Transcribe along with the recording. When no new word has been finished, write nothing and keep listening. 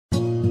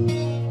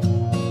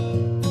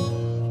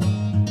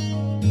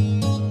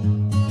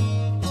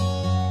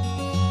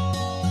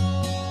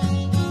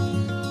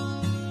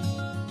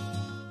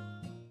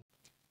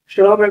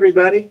Shalom,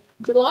 everybody.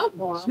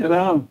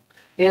 Shalom.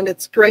 And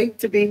it's great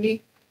to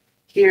be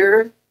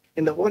here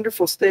in the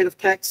wonderful state of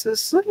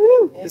Texas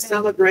to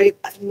celebrate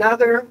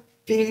another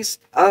Feast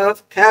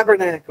of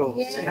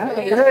Tabernacles.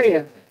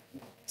 Hallelujah.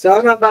 So I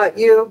don't know about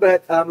you,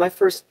 but my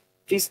first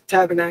Feast of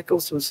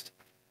Tabernacles was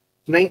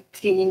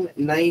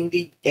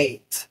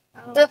 1998.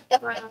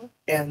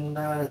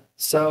 And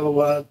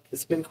so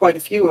it's been quite a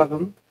few of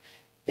them.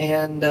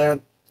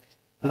 And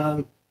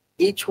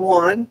each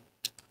one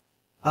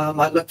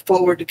I look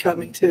forward to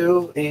coming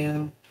to,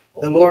 and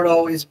the Lord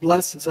always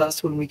blesses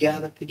us when we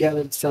gather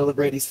together to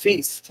celebrate His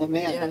feast.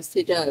 Amen. Yes,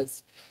 He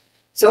does.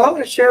 So I'm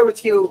going to share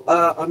with you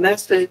a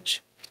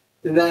message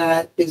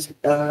that is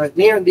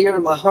near and dear to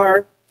my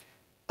heart,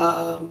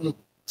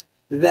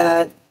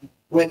 that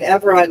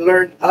whenever I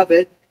learn of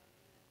it,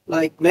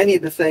 like many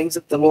of the things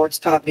that the Lord's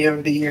taught me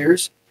over the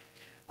years,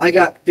 I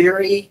got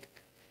very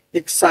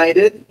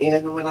excited.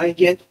 And when I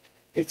get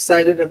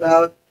excited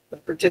about a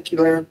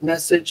particular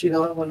message,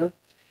 I want to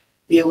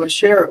be able to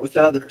share it with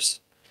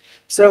others.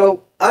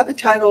 So I've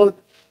entitled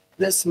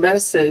this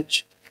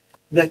message,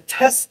 The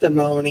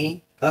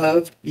Testimony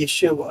of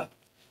Yeshua.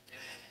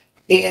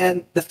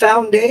 And the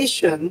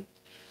foundation,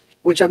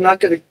 which I'm not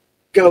going to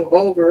go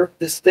over,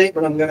 this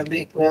statement I'm going to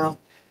make now,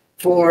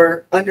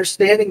 for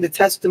understanding the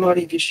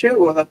testimony of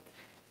Yeshua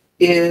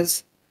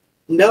is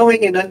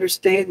knowing and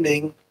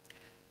understanding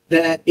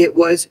that it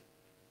was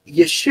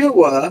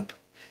Yeshua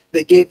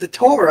that gave the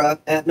Torah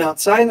at Mount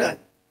Sinai.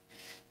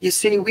 You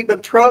see, we've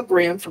been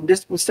programmed from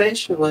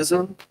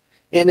dispensationalism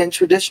and in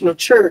traditional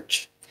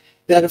church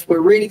that if we're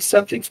reading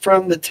something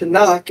from the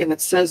Tanakh and it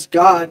says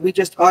God, we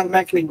just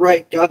automatically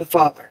write God the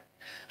Father.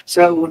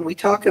 So when we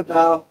talk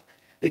about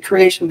the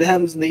creation of the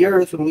heavens and the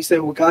earth, and we say,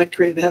 well, God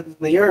created the heavens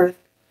and the earth,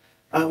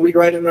 we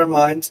write in our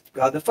minds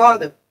God the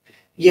Father.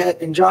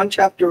 Yet in John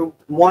chapter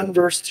 1,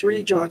 verse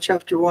 3, John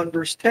chapter 1,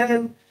 verse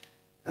 10,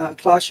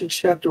 Colossians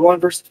chapter 1,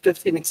 verse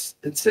 15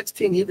 and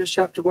 16, Hebrews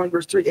chapter 1,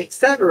 verse 3,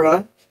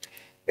 etc.,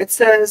 it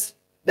says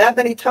that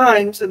many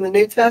times in the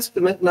New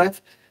Testament, and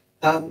I've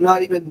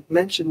not even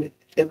mentioned it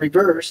in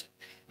reverse,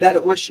 that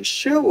it was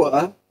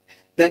Yeshua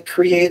that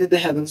created the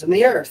heavens and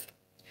the earth.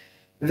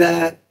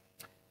 That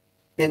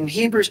in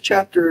Hebrews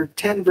chapter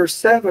 10, verse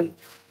 7,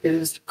 it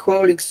is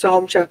quoting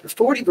Psalm chapter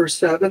 40, verse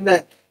 7,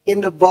 that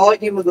in the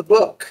volume of the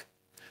book,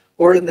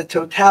 or in the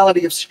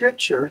totality of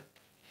Scripture,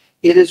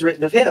 it is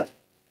written of Him.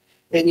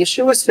 And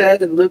Yeshua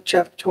said in Luke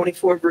chapter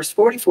 24, verse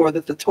 44,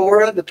 that the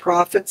Torah, the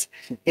prophets,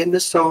 and the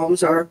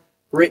Psalms are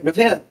written of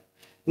Him.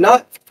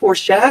 Not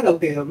foreshadow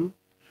Him,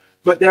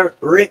 but they're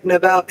written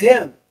about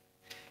Him.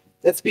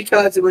 That's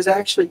because it was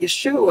actually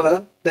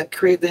Yeshua that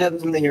created the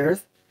heavens and the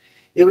earth.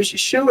 It was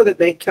Yeshua that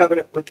made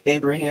covenant with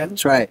Abraham.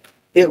 That's right.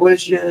 It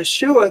was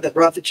Yeshua that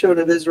brought the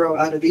children of Israel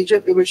out of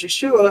Egypt. It was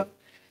Yeshua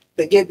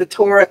that gave the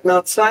Torah at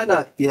Mount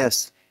Sinai.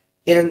 Yes.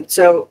 And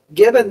so,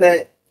 given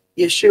that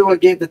Yeshua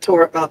gave the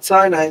Torah at Mount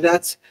Sinai,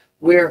 that's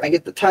where I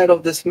get the title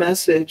of this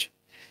message,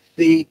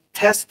 The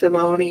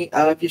Testimony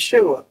of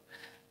Yeshua.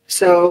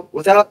 So,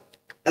 without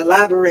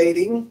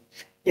elaborating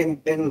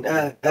in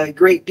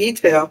great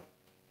detail,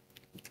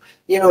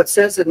 it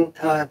says in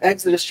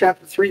Exodus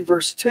chapter 3,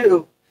 verse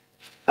 2,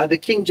 the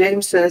King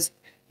James says,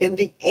 and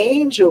the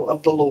angel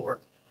of the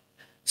Lord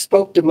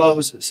spoke to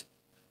Moses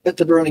at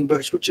the burning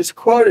bush, which is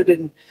quoted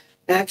in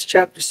Acts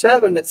chapter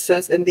 7. It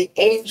says, and the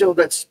angel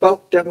that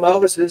spoke to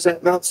Moses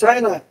at Mount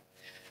Sinai.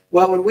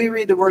 Well, when we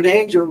read the word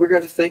angel, we're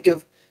going to think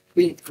of,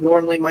 we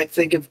normally might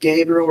think of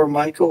Gabriel or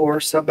Michael or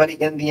somebody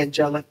in the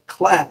angelic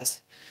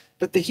class.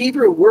 But the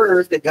Hebrew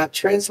word that got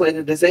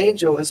translated as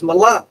angel is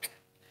malak.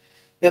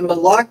 And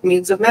malak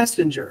means a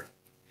messenger.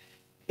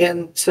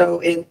 And so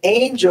an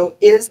angel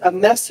is a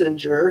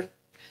messenger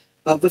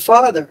of the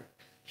Father.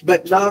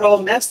 But not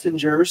all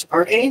messengers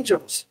are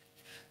angels.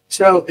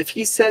 So if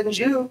He sends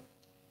you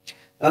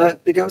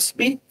to go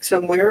speak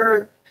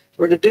somewhere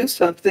or to do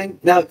something,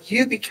 now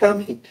you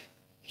become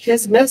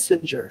His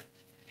messenger.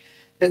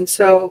 And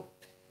so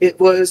it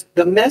was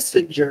the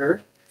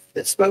messenger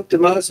that spoke to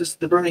Moses at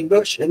the burning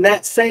bush. And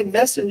that same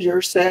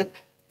messenger said,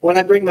 when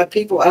I bring my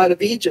people out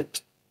of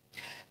Egypt.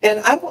 And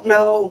I don't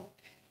know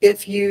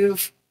if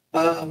you've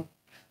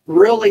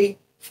really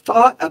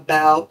thought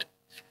about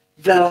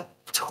the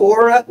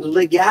Torah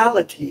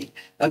legality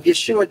of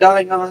Yeshua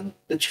dying on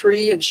the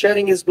tree and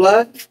shedding His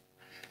blood.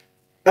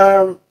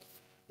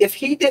 If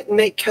He didn't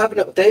make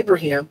covenant with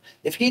Abraham,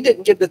 if He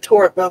didn't give the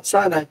Torah at Mount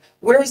Sinai,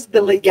 where's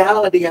the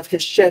legality of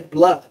His shed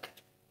blood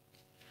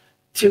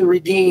to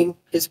redeem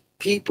His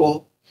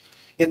people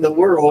in the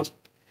world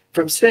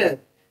from sin?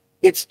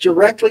 It's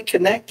directly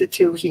connected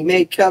to He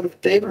made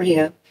covenant with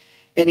Abraham,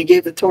 and He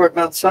gave the Torah at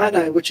Mount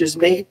Sinai, which has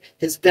made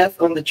His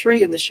death on the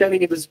tree and the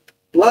shedding of His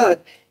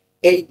blood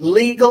a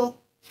legal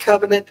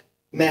covenant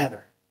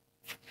matter.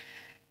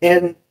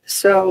 And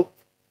so,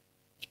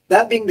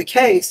 that being the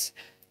case,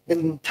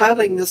 in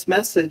titling this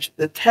message,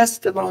 The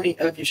Testimony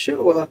of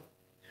Yeshua,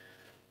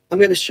 I'm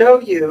going to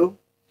show you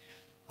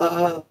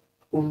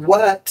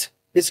what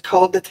is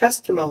called the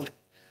testimony.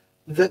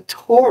 The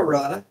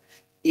Torah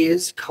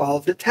is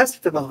called the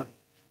testimony.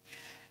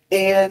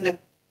 And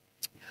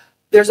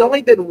there's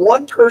only been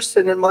one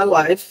person in my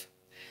life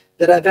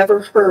that I've ever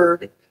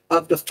heard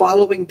of the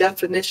following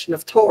definition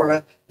of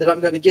Torah that I'm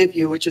going to give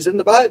you, which is in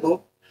the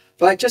Bible,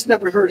 but I just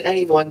never heard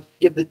anyone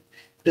give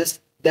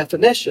this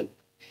definition.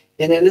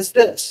 And it is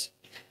this.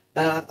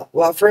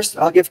 Well, first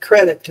I'll give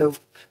credit to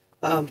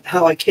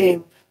how I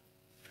came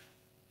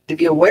to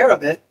be aware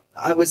of it.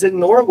 I was in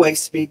Norway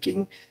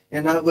speaking,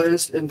 and I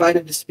was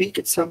invited to speak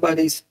at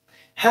somebody's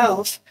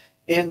house,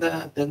 and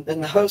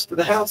the host of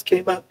the house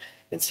came up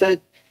and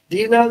said, "Do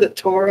you know that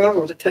Torah,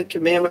 or the Ten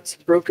Commandments,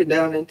 is broken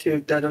down into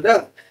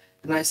da-da-da?"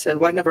 And I said,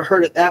 "Well, I never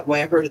heard it that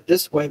way. I heard it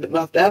this way, but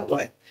not that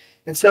way."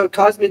 And so it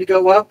caused me to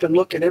go up and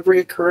look at every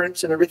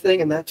occurrence and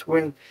everything, and that's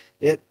when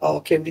it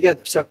all came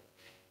together. So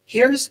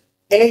here's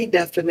a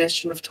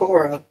definition of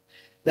Torah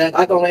that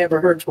I've only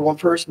ever heard from one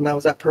person. That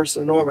was that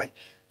person in Norway.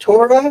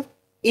 Torah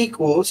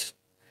equals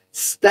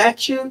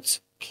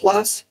statutes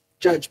plus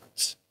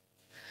judgments.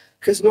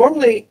 Because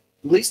normally,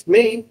 at least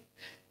me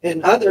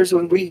and others,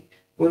 when we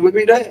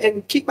read it,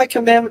 and keep my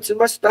commandments and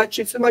my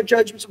statutes and my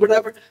judgments,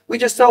 whatever, we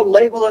just all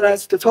label it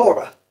as the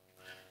Torah.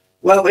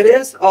 Well, it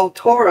is all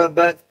Torah,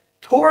 but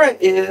Torah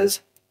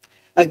is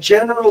a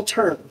general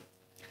term.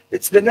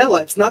 It's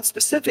vanilla. It's not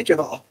specific at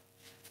all.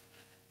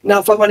 Now,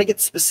 if I want to get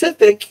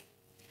specific,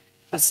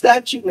 a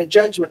statute and a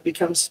judgment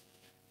becomes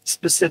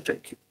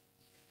specific.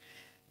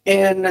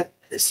 And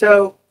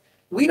so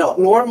we don't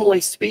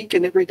normally speak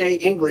in everyday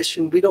English,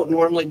 and we don't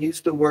normally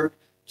use the word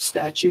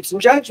statutes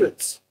and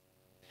judgments.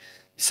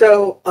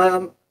 So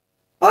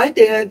I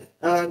did,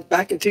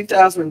 back in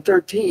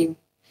 2013,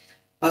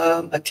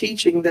 a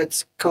teaching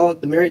that's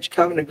called the Marriage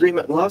Covenant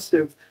Agreement and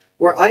Lawsuit,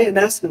 where I, in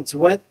essence,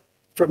 went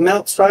from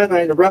Mount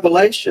Sinai to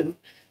Revelation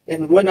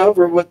and went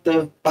over what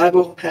the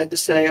Bible had to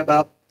say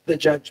about the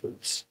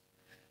judgments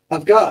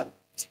of God.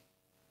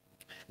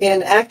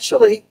 And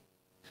actually,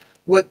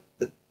 what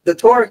the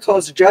Torah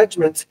calls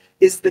judgments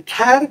is the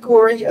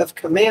category of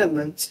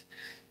commandments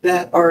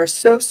that are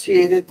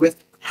associated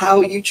with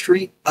how you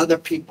treat other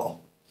people.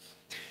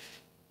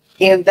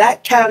 And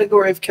that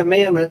category of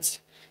commandments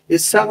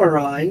is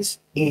summarized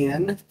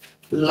in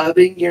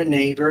loving your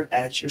neighbor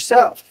as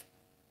yourself.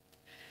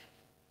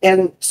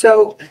 And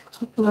so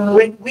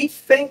when we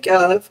think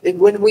of, and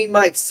when we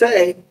might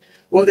say,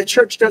 well, the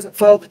church doesn't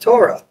follow the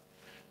Torah,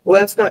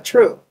 well, that's not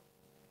true.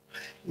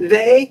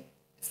 They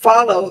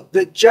follow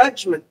the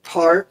judgment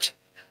part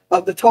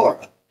of the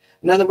Torah.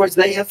 In other words,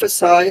 they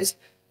emphasize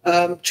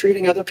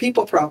treating other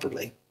people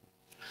properly.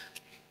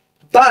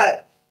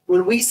 But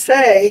when we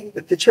say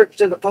that the church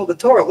doesn't follow the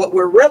Torah, what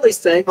we're really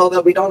saying,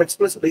 although we don't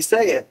explicitly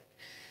say it,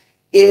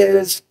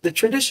 is the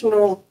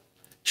traditional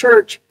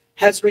church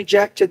has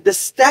rejected the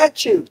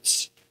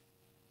statutes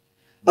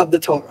of the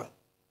Torah.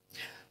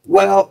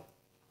 Well,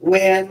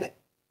 whenever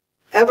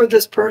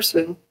this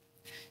person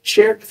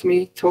shared with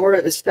me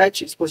Torah as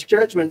statutes plus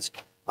judgments,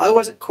 I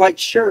wasn't quite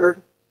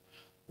sure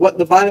what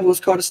the Bible was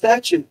called a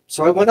statute.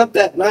 So I went up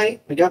that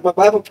night, I got my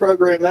Bible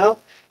program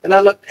out, and I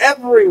looked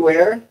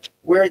everywhere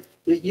where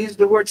it used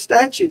the word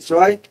statute. So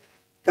I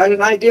got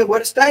an idea of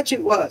what a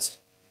statute was.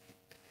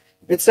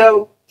 And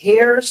so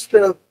here's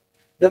the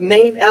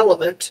main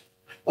element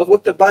of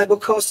what the Bible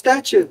calls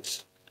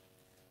statutes.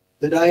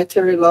 The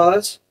dietary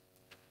laws,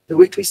 the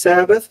weekly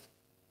Sabbath,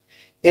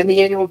 and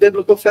the annual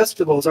biblical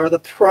festivals are the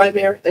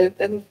primary,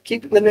 and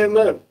keeping the new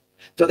moon.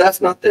 So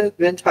that's not the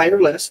entire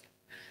list,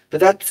 but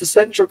that's the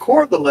central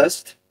core of the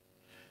list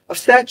of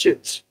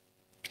statutes.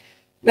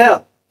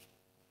 Now,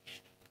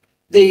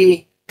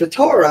 the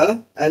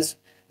Torah, as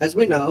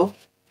we know,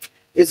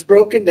 is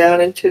broken down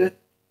into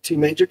two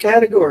major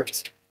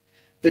categories.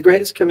 The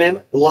greatest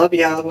commandment, love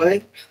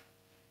Yahweh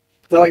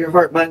with all your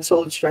heart, mind,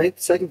 soul, and strength.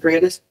 The second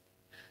greatest,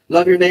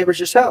 love your neighbors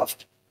yourself.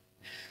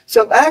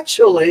 So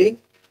actually,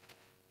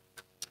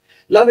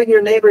 loving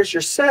your neighbors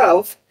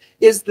yourself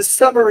is the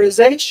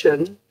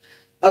summarization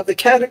of the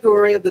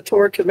category of the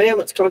Torah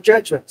commandments called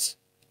judgments.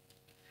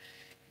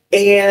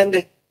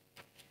 And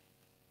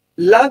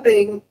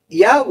loving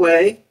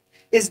Yahweh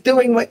is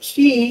doing what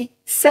he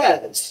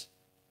says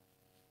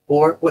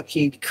or what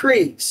he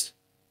decrees.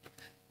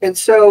 And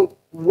so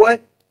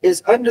what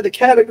is under the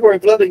category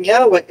of loving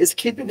Yahweh is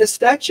keeping his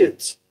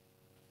statutes.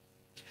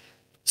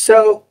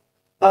 So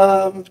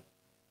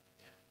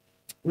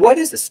what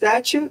is a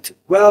statute?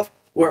 Well,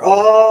 we're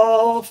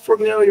all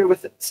familiar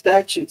with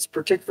statutes,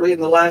 particularly in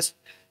the last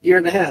year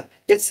and a half.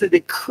 It's a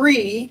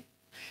decree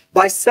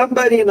by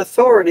somebody in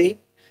authority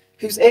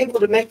who's able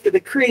to make the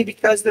decree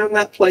because they're in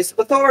that place of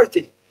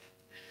authority.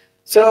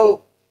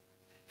 So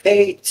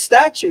a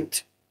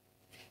statute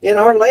in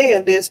our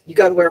land is you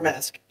got to wear a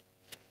mask.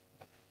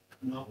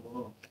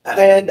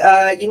 And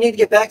you need to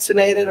get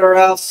vaccinated or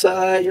else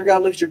you're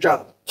going to lose your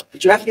job.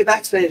 But you have to get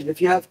vaccinated.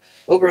 If you have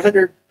over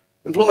 100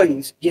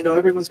 employees, you know,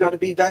 everyone's got to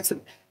be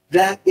vaccinated.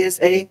 That is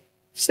a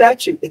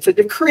statute. It's a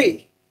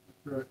decree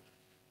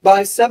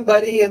by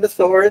somebody in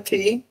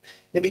authority.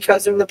 And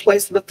because they're in the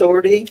place of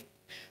authority,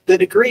 the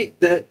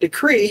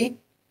decree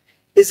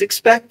is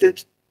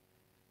expected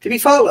to be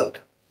followed.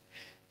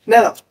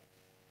 Now,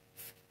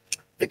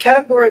 the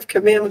category of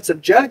commandments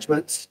of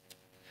judgments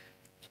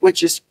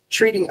which is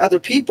treating other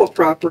people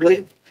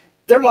properly,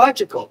 they're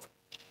logical.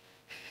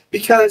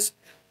 Because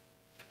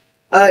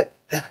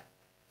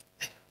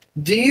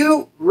do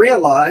you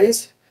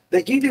realize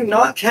that you do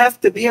not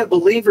have to be a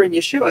believer in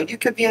Yeshua? You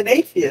could be an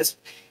atheist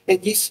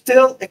and you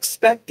still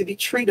expect to be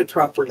treated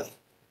properly.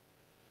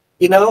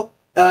 You know,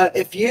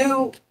 if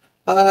you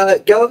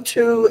go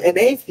to an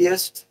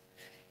atheist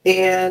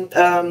and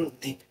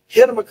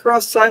hit them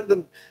across the side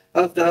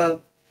of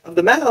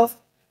the mouth,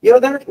 you know,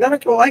 they're not going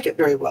to like it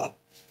very well.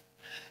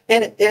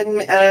 And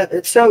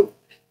so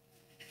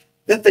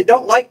that they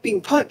don't like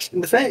being punched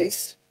in the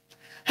face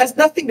has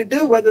nothing to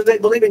do whether they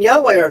believe in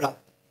Yahweh or not.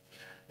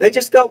 They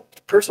just don't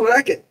personally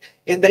like it.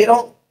 And they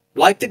don't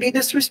like to be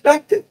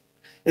disrespected.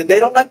 And they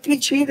don't like to be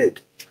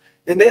cheated.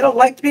 And they don't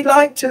like to be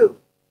lied to.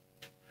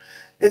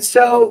 And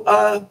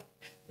so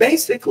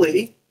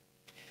basically,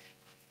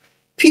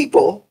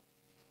 people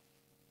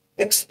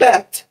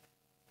expect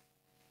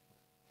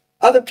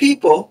other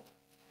people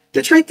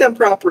to treat them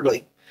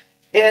properly.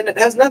 And it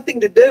has nothing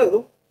to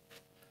do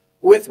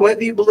with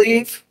whether you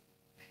believe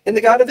in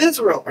the God of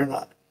Israel or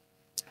not.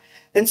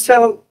 And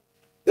so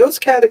those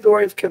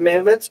category of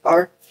commandments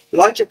are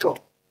logical.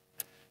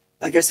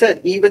 Like I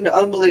said, even to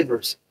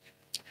unbelievers.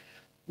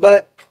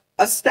 But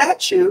a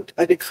statute,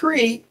 a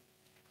decree,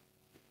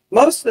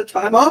 most of the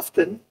time,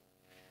 often,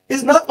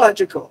 is not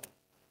logical.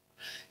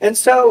 And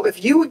so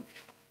if you would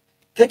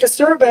take a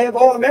survey of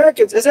all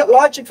Americans, is it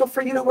logical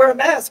for you to wear a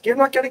mask? You're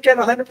not going to get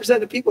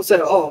 100% of people say,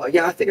 oh,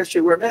 yeah, I think I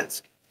should wear a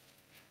mask.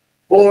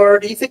 Or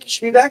do you think you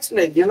should be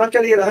vaccinated? You're not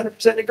going to get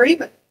 100%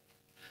 agreement.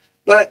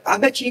 But I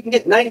bet you can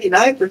get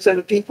 99%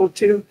 of people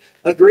to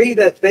agree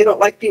that they don't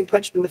like being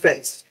punched in the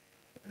face.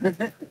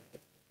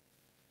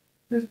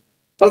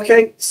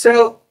 Okay,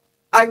 so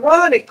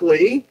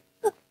ironically,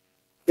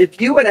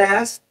 if you would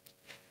ask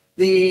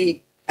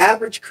the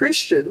average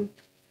Christian,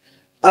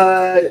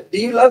 do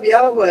you love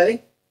Yahweh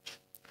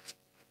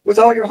with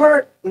all your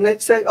heart? And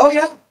they'd say, oh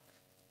yeah.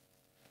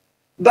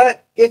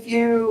 But if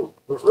you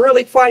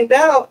really find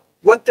out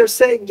what they're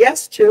saying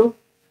yes to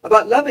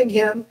about loving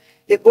him,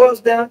 it boils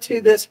down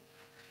to this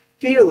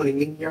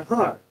feeling in your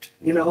heart.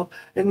 You know,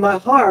 in my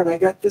heart, I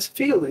got this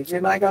feeling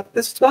and I got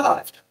this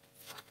thought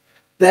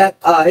that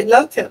I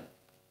love him.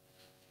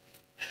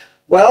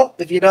 Well,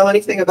 if you know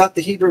anything about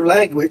the Hebrew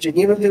language, and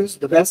you know who's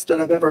the best that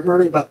I've ever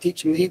heard about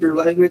teaching the Hebrew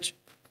language?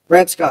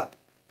 Brad Scott.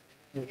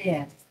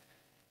 Yes.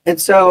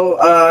 And so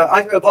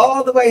I drove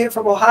all the way here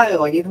from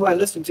Ohio, and you know who I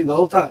listened to the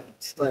whole time?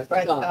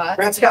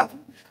 Brad Scott.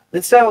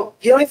 And so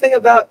the only thing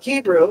about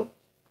Hebrew,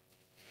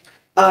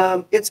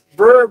 it's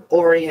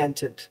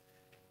verb-oriented,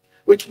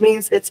 which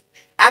means it's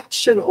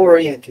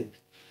action-oriented,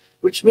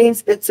 which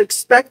means it's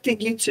expecting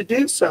you to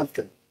do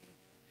something.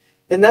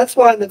 And that's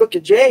why in the book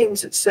of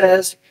James it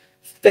says,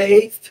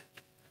 faith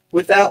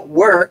without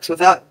works,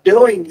 without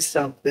doing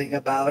something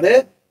about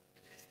it,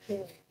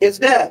 is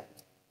dead.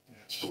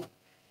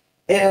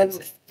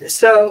 And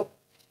so,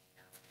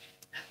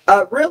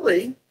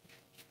 really,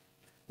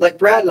 like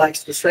Brad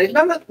likes to say,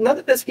 none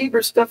of this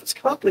Hebrew stuff is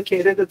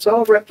complicated. It's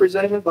all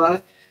represented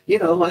by, you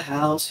know, a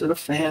house and a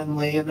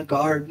family and a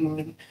garden,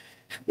 and,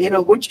 you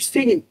know, what you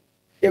see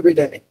every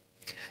day.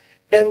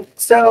 And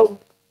so,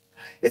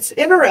 it's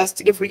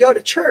interesting if we go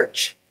to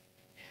church,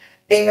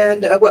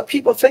 and what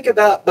people think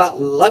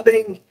about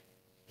loving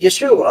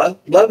Yeshua,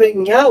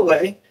 loving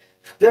Yahweh,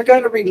 they're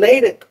going to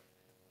relate it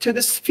to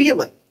this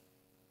feeling.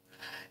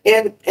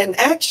 And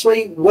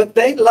actually, what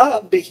they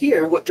love to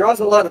hear, what draws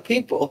a lot of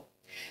people,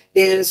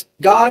 is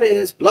God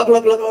is love,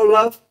 love, love, love,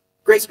 love,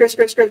 grace, grace,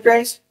 grace, grace,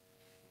 grace.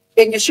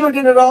 And Yeshua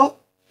did it all,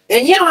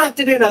 and you don't have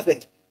to do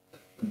nothing.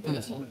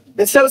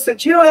 And so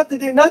since you don't have to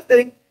do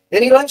nothing,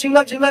 and he loves you,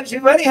 loves you, loves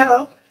you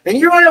anyhow, and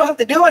you really don't have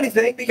to do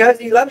anything because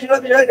he loves you,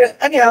 loves you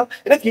anyhow,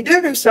 and if you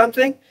do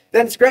something,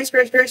 then it's grace,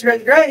 grace, grace,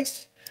 grace,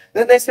 grace.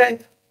 Then they say,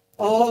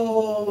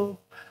 oh,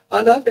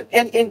 I love it.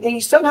 And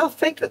you somehow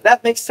think that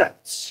that makes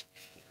sense.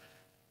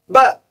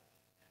 But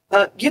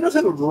you know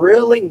who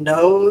really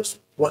knows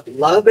what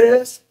love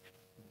is?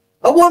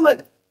 A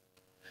woman.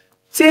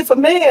 See, if a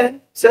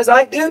man says,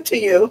 I do to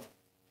you,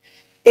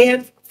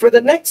 and for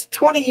the next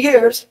 20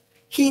 years,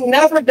 he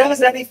never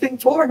does anything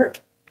for her.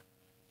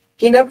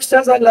 He never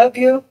says, I love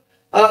you.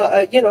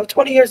 You know,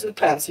 20 years have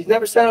passed. He's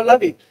never said, I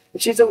love you.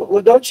 And she said,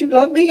 well, don't you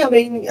love me? I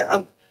mean,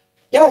 yeah,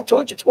 I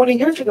told you 20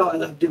 years ago I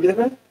loved you,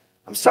 didn't I?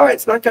 I'm sorry,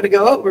 it's not going to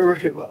go over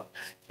very well.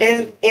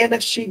 And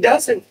if she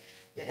doesn't,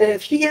 and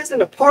if he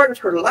isn't a part of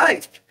her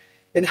life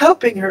and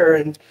helping her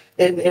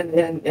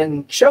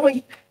and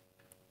showing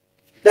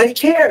that he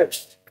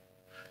cares,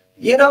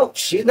 you know,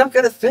 she's not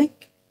going to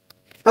think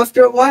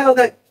after a while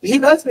that he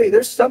loves me.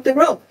 There's something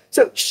wrong.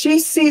 So she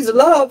sees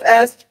love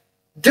as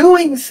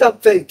doing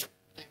something.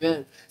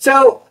 Amen.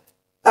 So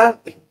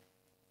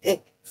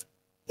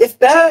if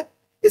that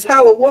is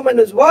how a woman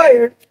is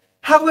wired,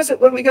 how is it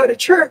when we go to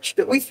church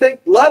that we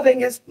think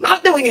loving is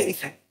not doing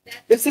anything?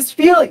 It's this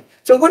feeling.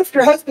 So what if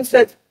your husband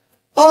said,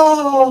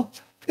 oh,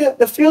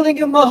 the feeling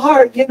in my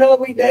heart, you know,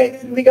 we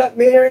dated, we got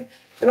married,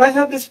 and I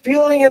have this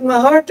feeling in my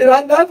heart that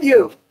I love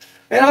you.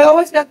 And I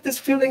always got this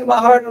feeling in my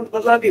heart that I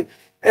love you.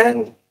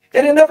 And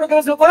And it never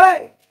goes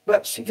away.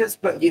 But she goes,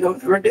 but you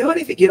don't ever do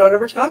anything. You don't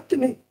ever talk to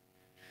me.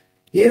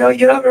 You know,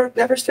 you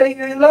never say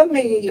you love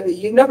me.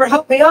 You never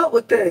help me out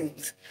with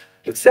things,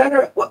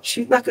 etc. Well,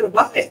 she's not going to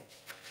buy it,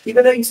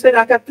 even though you said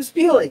I got this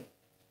feeling.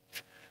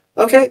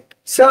 Okay,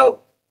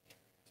 so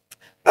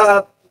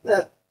uh,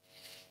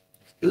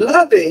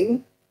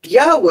 loving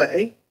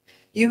Yahweh,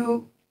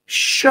 you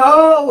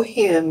show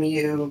him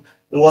you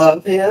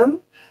love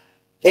him,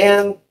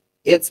 and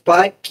it's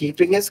by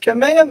keeping his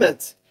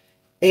commandments,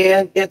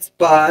 and it's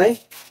by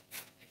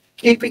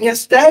keeping his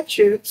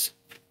statutes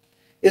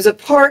is a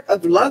part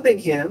of loving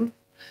him,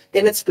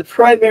 and it's the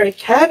primary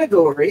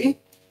category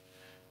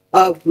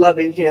of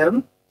loving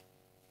him.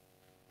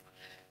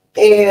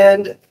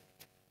 And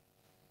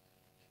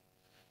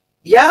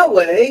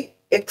Yahweh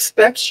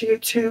expects you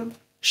to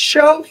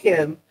show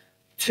him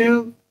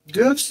to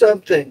do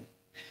something.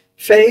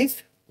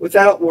 Faith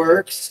without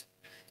works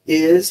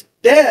is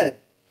dead.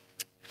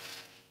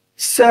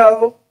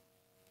 So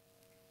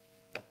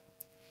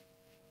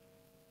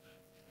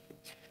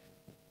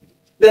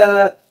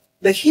the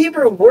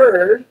Hebrew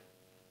word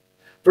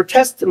for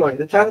testimony,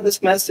 the title of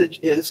this message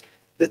is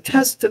the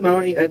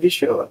testimony of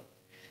Yeshua.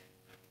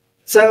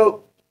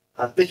 So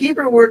the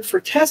Hebrew word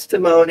for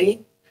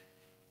testimony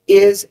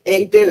is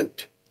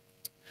adut.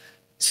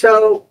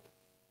 So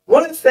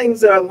one of the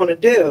things that I want to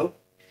do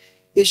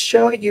is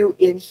show you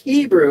in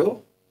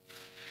Hebrew.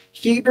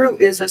 Hebrew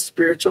is a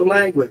spiritual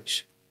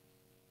language.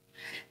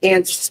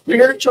 And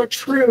spiritual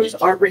truths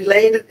are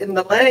related in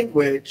the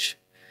language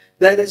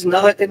that is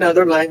not in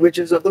other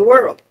languages of the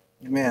world.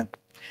 Amen.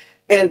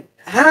 And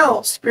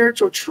how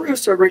spiritual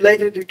truths are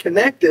related and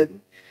connected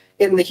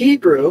in the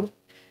Hebrew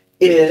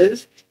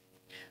is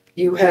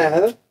you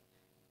have,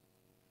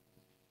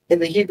 in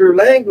the Hebrew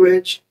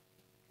language,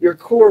 your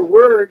core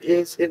word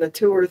is in a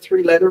 2 or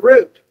 3 letter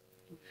root.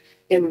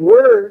 And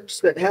words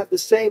that have the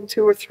same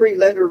 2 or 3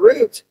 letter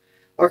roots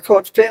are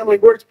called family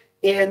words,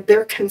 and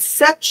they're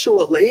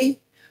conceptually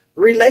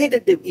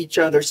related to each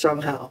other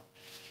somehow,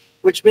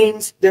 which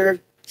means they're,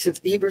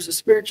 since Hebrew is a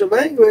spiritual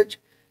language,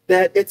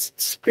 that it's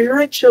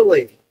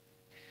spiritually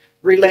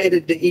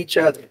related to each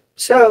other.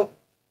 So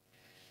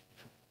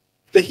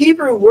the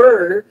Hebrew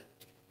word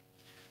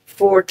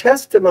for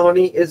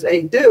testimony is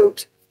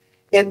adut,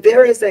 and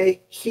there is a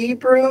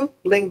Hebrew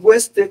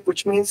linguistic,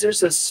 which means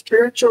there's a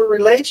spiritual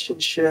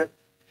relationship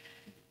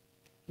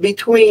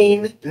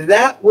between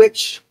that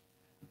which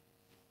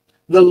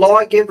the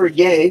lawgiver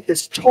gave,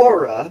 his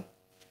Torah,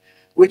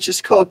 which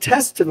is called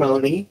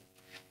testimony,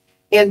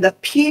 and the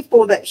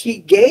people that he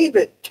gave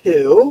it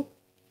to,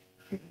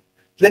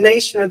 the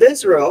nation of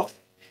Israel,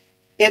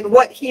 and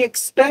what he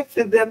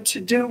expected them to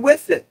do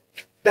with it.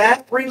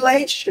 That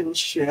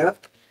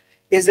relationship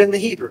is in the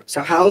Hebrew.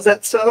 So how is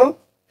that so?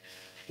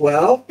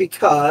 Well,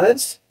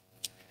 because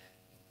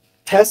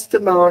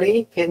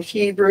testimony in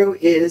Hebrew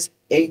is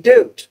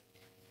adut.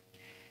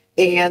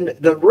 And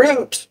the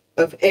root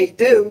of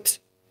adut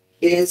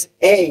is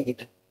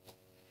aid,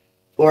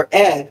 or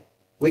ed,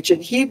 which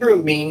in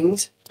Hebrew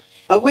means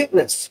a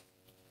witness.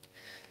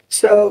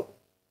 So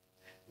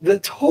the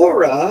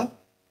Torah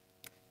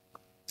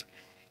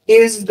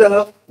is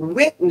the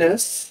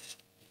witness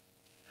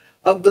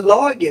of the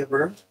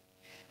lawgiver,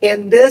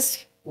 and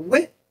this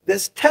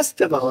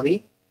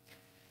testimony,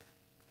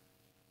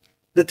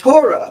 the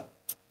Torah,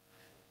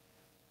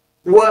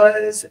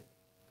 was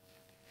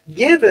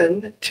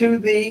given to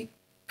the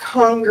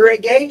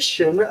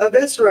congregation of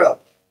Israel.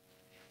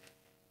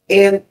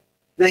 And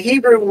the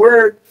Hebrew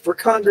word for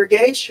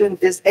congregation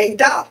is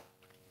adah.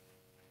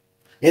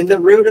 And the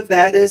root of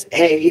that is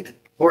aid,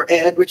 or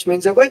ed, which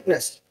means a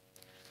witness.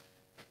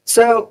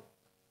 So,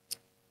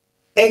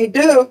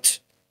 adut,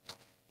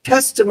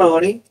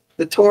 testimony,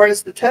 the Torah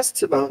is the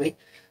testimony.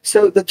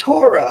 So the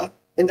Torah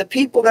and the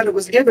people that it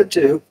was given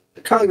to,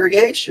 the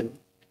congregation,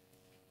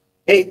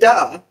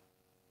 adah,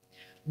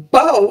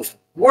 both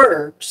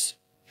words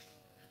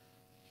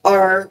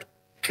are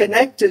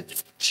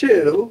connected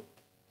to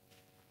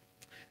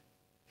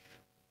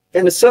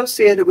and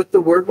associated with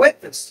the word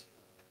witness.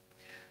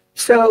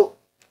 So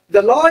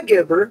the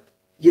lawgiver,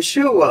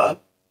 Yeshua,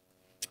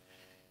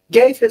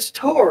 gave his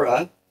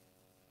Torah,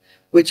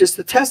 which is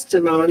the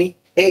testimony,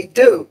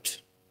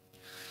 adut,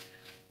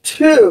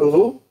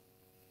 to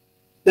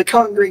the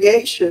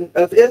congregation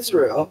of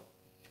Israel,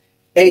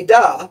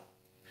 adah,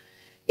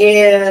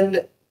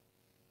 and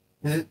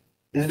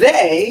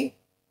they,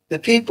 the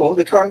people,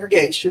 the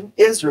congregation,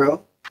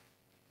 Israel,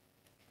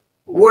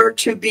 were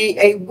to be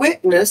a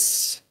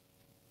witness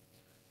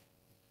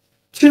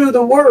to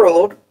the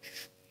world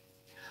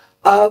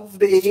of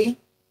the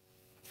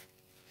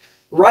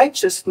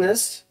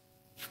righteousness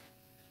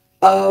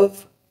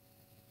of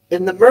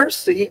and the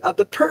mercy of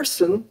the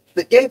person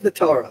that gave the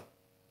Torah.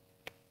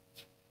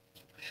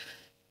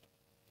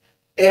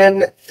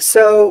 And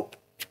so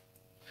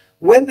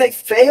when they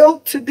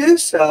failed to do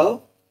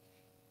so,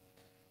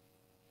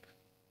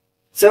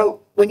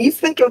 so when you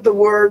think of the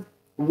word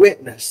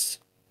witness,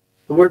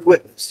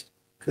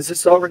 because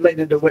it's all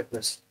related to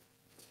witness.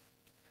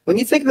 When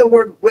you think of the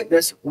word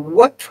witness,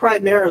 what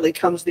primarily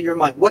comes to your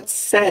mind? What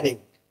setting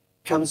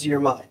comes to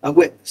your mind? A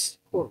witness.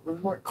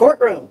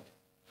 Courtroom.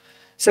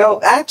 So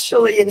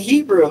actually in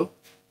Hebrew,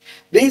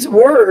 these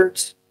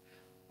words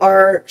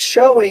are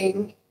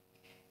showing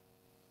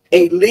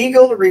a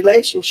legal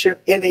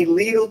relationship and a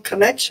legal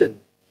connection.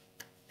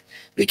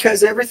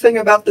 Because everything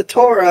about the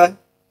Torah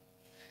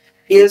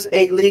is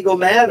a legal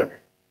matter.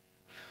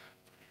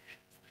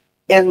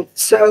 And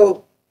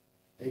so,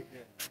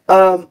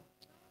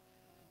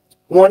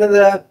 one of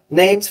the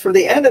names for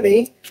the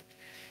enemy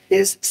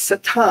is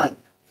Satan.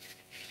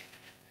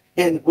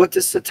 And what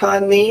does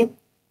Satan mean?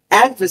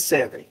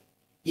 Adversary.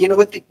 You know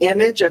what the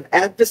image of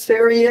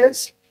adversary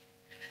is?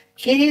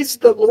 He's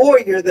the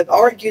lawyer that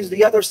argues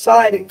the other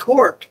side in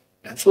court.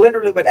 That's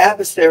literally what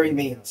adversary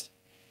means.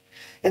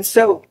 And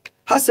so,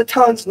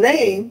 Hasatan's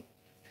name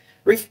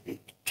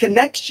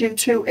connects you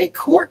to a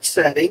court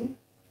setting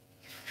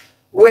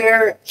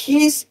where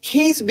he's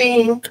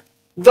being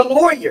the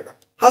lawyer.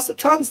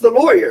 Hasatan's the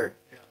lawyer.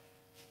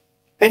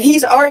 And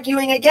he's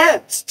arguing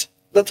against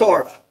the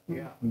Torah.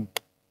 Yeah.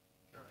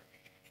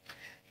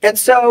 And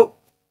so,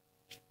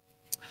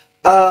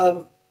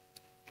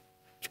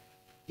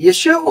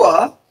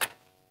 Yeshua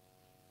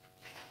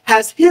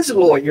has his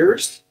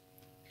lawyers,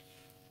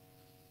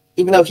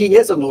 even though he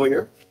is a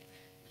lawyer,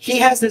 he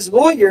has his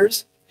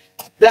lawyers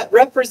that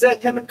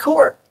represent him in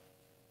court.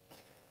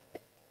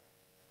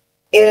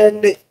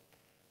 And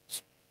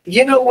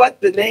you know what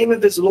the name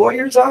of his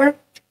lawyers are?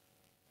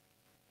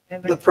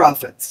 The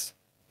prophets.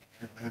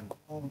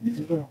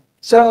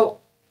 So,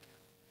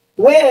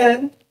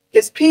 when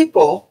his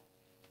people,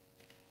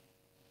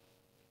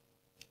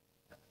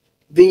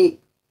 the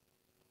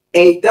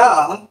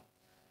Adah,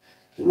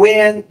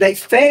 when they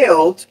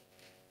failed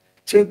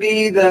to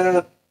be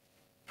the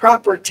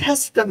proper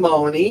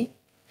testimony,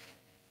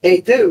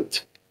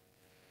 Adut,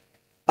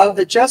 of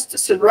the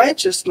justice and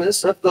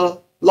righteousness of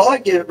the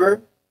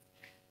lawgiver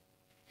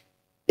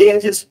in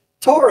his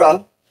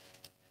Torah,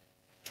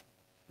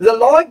 the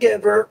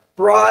lawgiver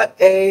brought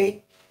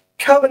a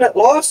covenant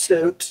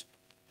lawsuit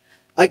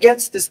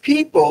against his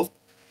people,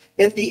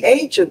 and the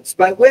agents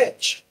by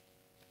which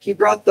he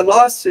brought the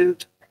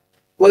lawsuit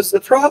was the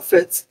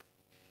prophets,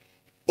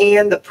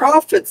 and the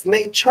prophets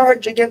made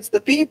charge against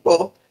the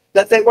people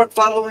that they weren't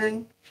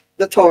following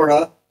the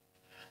Torah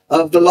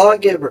of the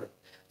lawgiver.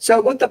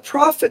 So what the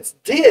prophets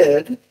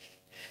did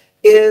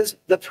is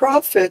the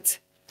prophets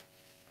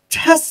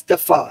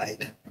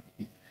testified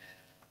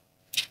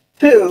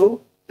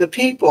to the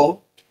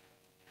people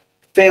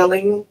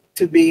failing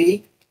to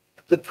be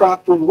the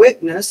proper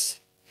witness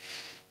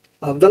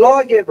of the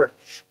lawgiver.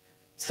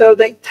 So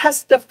they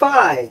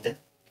testified.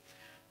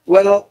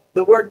 Well,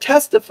 the word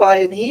testify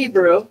in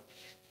Hebrew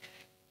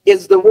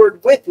is the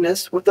word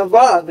witness with a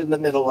vav in the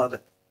middle of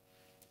it.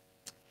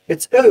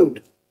 It's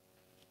ud.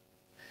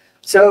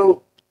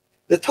 So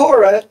the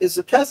Torah is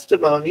a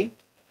testimony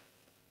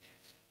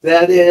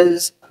that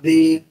is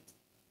the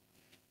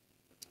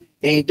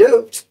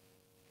Adut.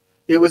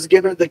 It was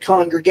given to the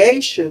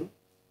congregation,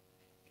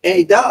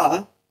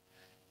 Adah,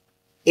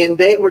 and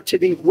they were to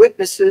be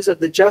witnesses of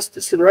the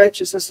justice and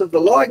righteousness of the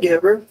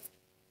lawgiver.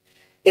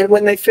 And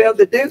when they failed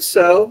to do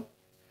so,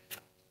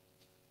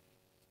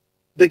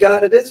 the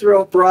God of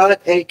Israel brought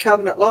a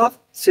covenant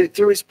lawsuit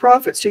through his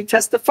prophets who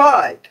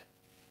testified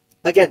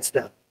against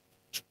them.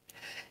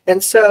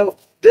 And so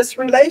this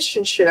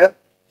relationship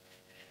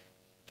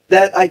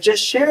that I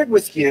just shared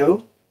with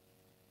you,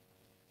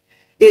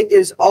 it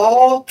is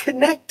all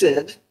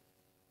connected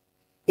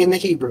in the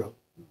Hebrew.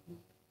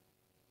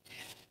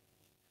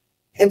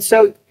 And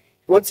so,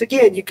 once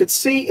again, you could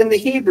see in the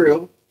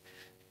Hebrew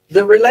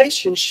the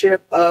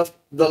relationship of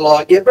the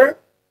lawgiver,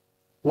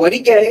 what he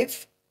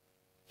gave,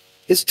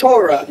 his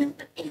Torah,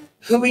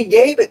 who he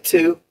gave it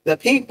to, the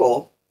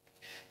people,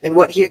 and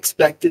what he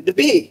expected to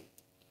be,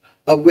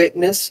 a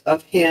witness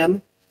of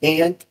him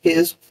and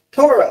his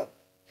Torah.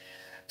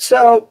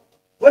 So,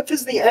 what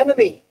does the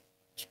enemy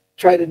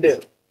try to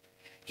do?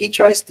 He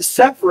tries to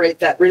separate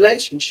that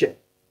relationship.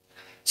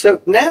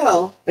 So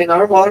now, in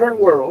our modern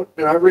world,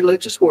 in our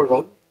religious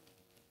world,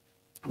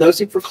 those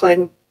who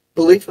proclaim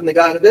belief in the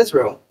God of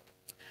Israel,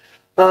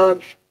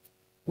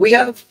 we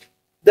have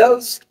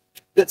those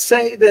that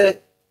say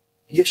that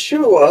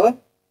Yeshua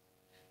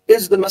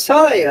is the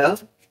Messiah,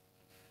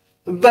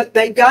 but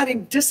they got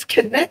him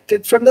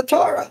disconnected from the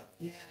Torah.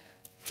 Yeah.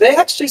 They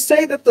actually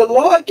say that the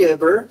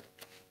lawgiver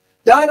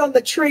died on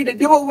the tree to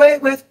do away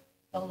with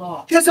the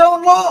law, his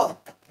own law.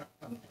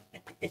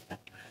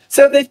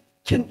 So they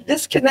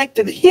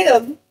disconnected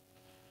him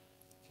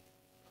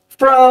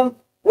from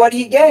what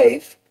he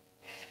gave.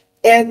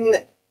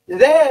 And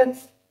then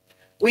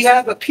we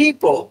have a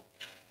people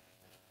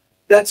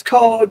that's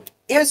called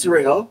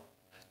Israel,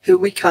 who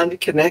we kind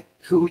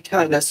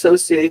of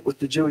associate with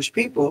the Jewish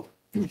people.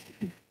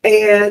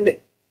 And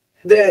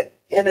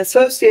in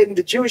associating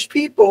the Jewish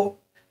people,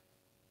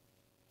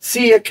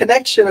 see a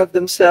connection of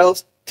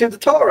themselves to the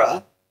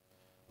Torah,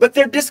 but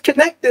they're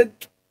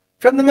disconnected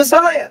from the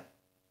Messiah.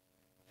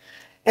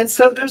 And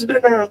so there's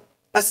been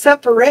a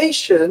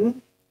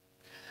separation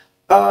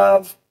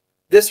of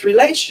this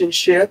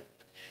relationship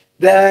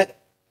that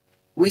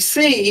we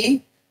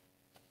see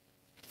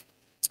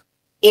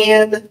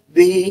in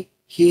the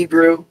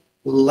Hebrew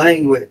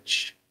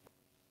language.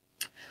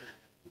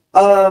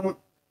 I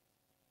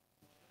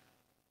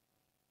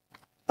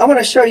want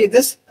to show you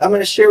this. I'm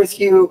going to share with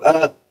you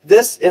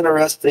this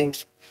interesting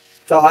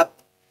thought.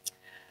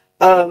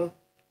 You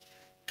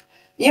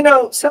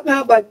know,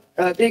 somehow by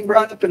being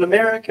brought up in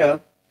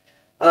America,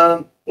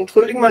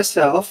 including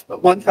myself,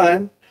 at one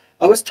time,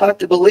 I was taught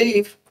to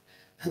believe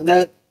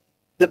that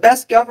the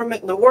best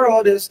government in the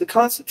world is the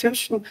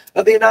Constitution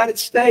of the United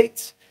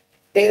States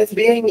and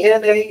being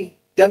in a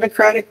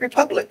democratic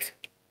republic.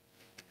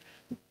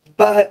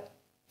 But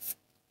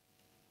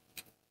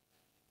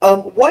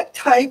what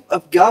type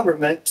of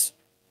government,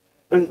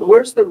 and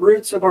where's the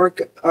roots of our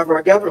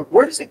government?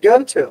 Where does it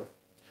go to?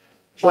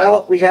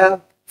 Well, we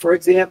have, for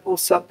example,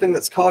 something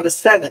that's called a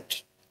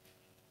Senate.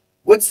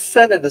 What's the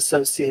Senate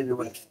associated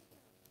with?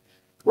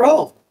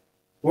 Rome.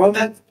 Rome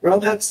had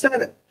a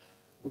Senate.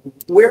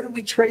 Where do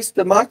we trace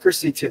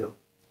democracy to?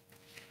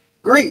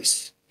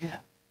 Greece. Yeah.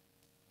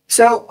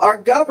 So our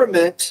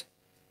government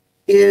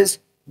is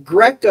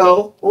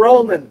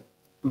Greco-Roman.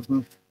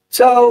 Mm-hmm.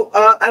 So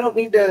I don't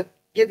need to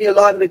give you a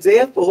lot of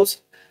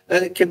examples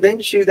and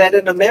convince you that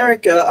in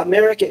America,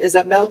 America is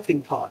a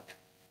melting pot.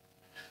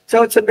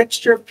 So it's a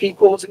mixture of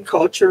peoples and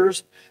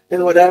cultures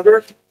and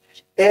whatever.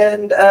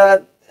 And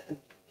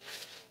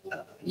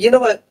you know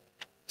what?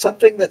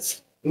 Something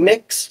that's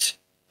mixed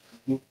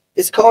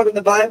is called in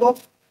the Bible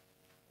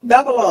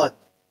Babylon.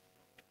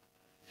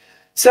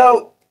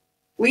 So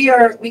we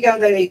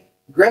got a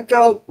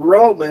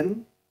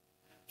Greco-Roman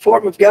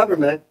form of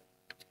government,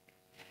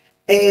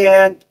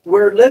 and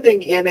we're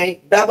living in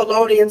a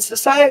Babylonian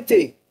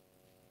society.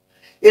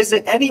 Is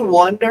it any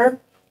wonder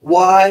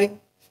why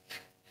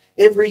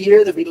every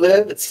year that we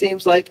live, it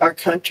seems like our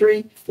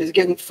country is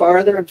getting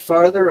farther and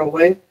farther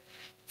away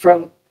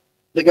from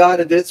the God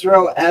of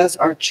Israel as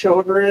our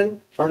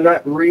children are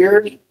not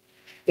reared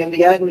in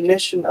the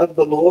admonition of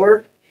the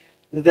Lord,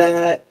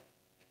 that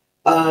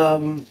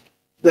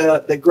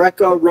the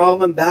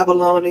Greco-Roman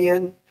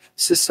Babylonian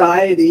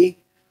society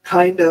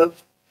kind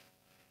of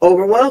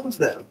overwhelms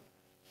them.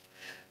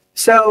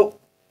 So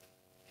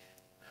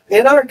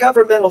in our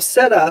governmental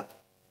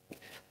setup,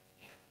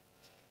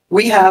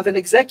 we have an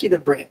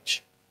executive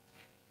branch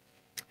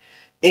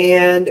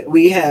and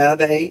we have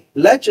a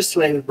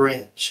legislative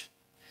branch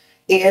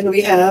and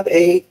we have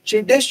a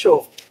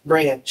judicial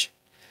branch.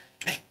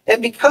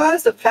 And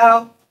because of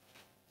how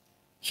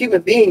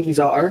human beings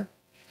are,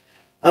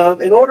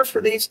 in order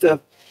for these to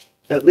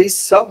at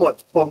least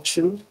somewhat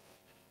function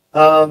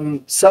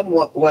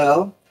somewhat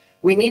well,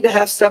 we need to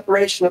have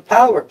separation of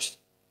powers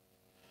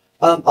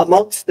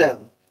amongst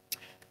them.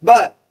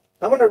 But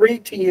I'm going to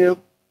read to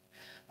you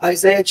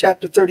Isaiah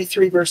chapter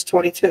 33, verse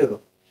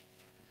 22.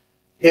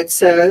 It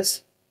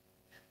says,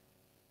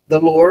 "The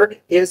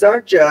Lord is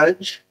our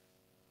judge.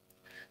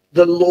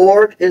 The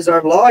Lord is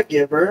our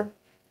lawgiver.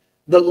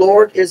 The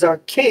Lord is our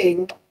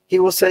king. He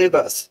will save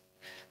us."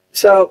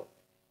 So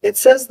it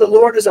says the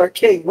Lord is our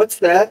king. What's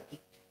that?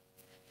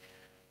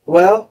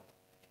 Well,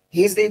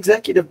 he's the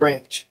executive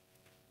branch.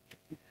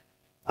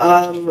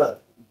 The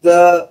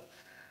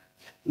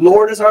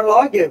Lord is our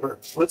lawgiver.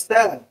 What's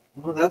that?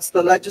 Well, that's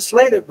the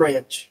legislative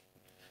branch.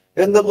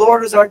 And the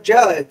Lord is our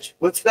judge.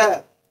 What's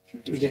that?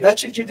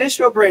 That's your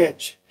judicial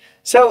branch.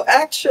 So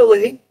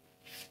actually,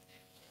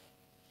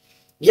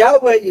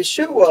 Yahweh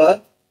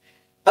Yeshua,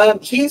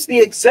 he's the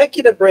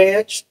executive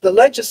branch, the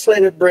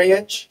legislative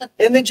branch,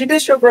 and the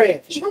judicial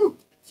branch.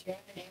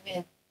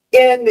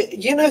 And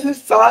you know who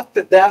thought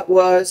that that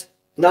was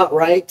not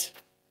right?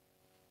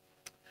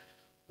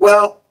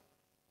 Well,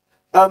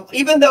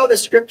 even though the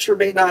scripture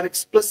may not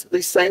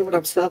explicitly say what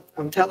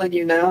I'm telling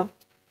you now,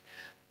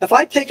 if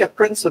I take a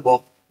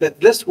principle that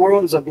this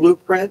world is a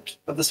blueprint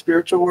of the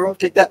spiritual world,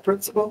 take that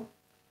principle,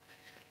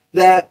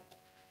 that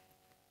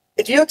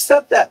if you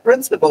accept that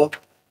principle,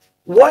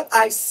 what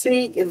I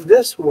see in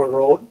this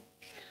world,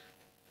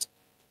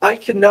 I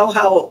can know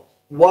how it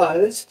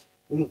was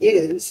and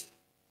is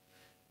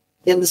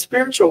in the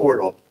spiritual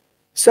world.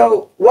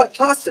 So what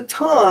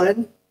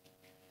Hasatan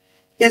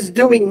is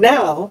doing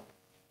now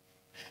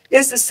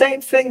is the same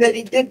thing that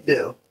he did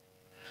do,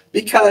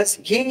 because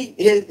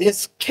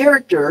his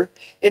character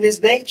and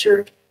his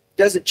nature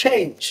doesn't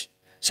change.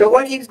 So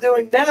what he's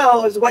doing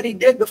now is what he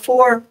did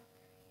before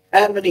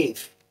Adam and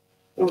Eve.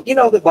 You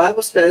know, the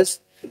Bible says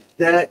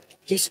that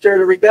he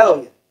stirred a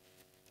rebellion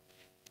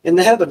in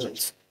the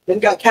heavenlies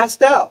and got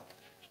cast out.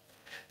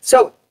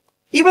 So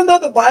even though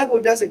the Bible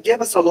doesn't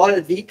give us a lot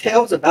of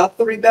details about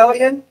the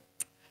rebellion,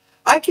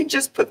 I can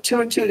just put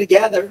two and two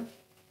together,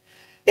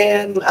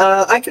 and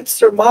I could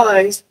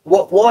surmise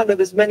what one of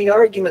his many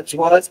arguments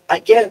was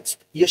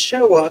against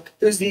Yeshua,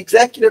 who's the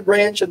executive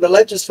branch and the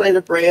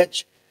legislative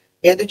branch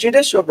and the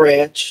judicial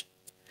branch.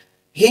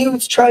 He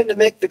was trying to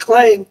make the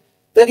claim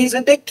that he's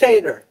a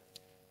dictator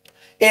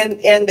and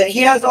that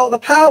he has all the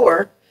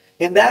power,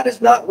 and that is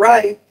not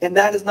right and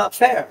that is not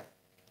fair.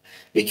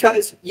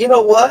 Because you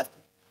know what?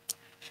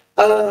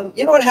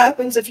 You know what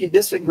happens if you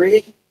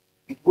disagree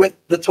with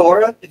the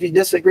Torah? If you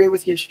disagree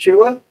with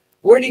Yeshua,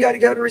 where do you got to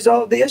go to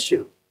resolve the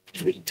issue?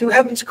 To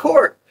heaven's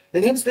court.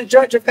 And he's the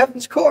judge of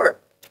heaven's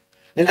court.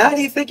 And how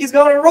do you think he's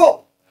going to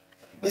rule?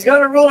 He's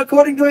going to rule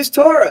according to his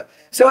Torah.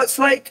 So it's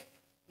like,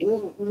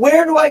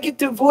 where do I get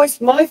to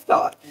voice my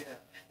thought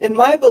and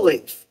my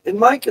belief and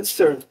my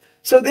concern?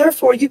 So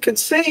therefore, you can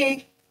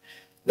see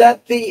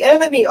that the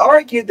enemy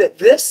argued that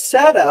this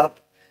setup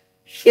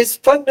is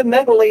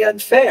fundamentally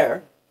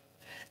unfair,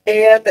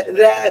 and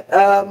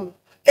that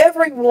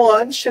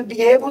everyone should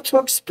be able to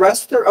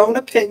express their own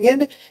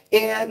opinion,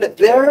 and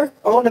their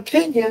own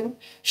opinion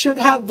should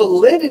have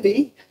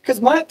validity,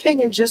 because my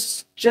opinion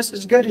is just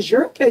as good as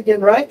your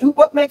opinion, right?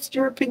 What makes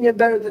your opinion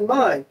better than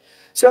mine?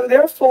 So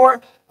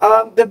therefore,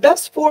 the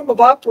best form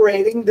of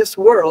operating this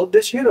world,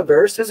 this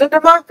universe, is a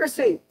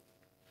democracy.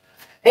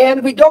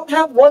 And we don't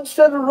have one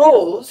set of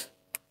rules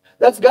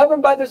that's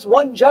governed by this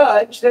one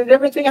judge, that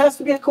everything has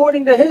to be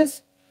according to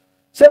his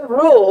set of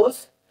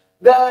rules,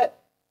 that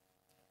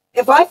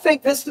if I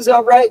think this is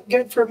all right,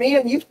 good for me,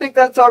 and you think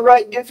that's all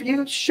right, good for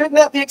you, shouldn't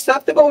that be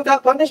acceptable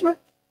without punishment?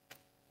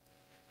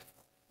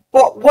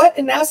 Well, what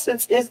in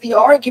essence is the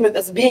argument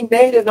that's being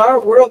made in our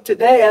world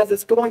today as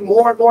it's going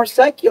more and more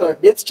secular?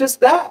 It's just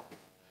that.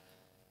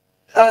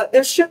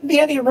 There shouldn't be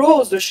any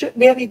rules. There shouldn't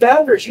be any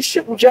boundaries. You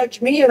shouldn't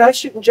judge me, and I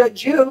shouldn't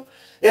judge you.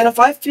 And if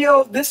I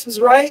feel this is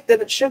right, then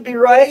it should be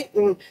right.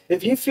 And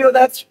if you feel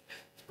that's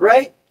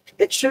right,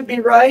 it should be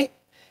right.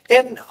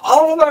 And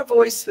all of our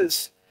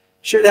voices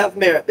should have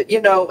merit. But, you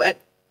know,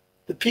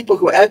 the people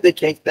who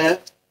advocate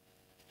that,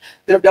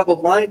 they're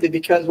double-minded,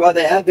 because while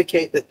they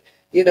advocate that,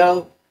 you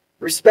know,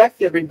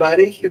 respect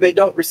everybody, who they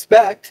don't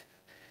respect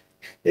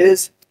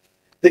is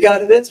the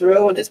God of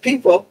Israel and his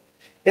people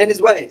and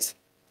his ways.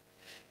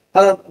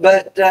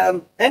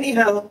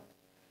 Anyhow,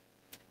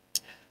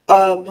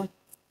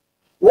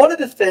 one of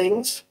the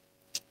things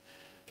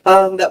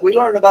that we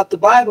learn about the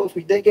Bible, if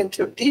we dig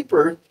into it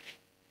deeper,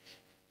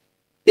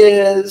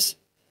 is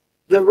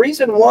the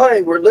reason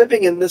why we're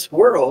living in this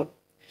world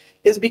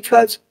is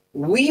because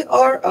we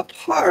are a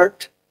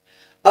part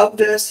of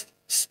this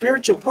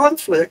spiritual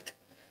conflict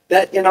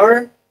that in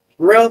our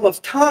realm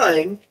of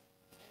time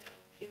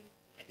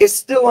is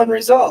still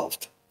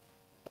unresolved.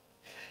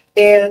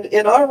 And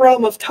in our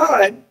realm of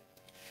time,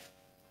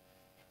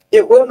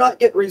 it will not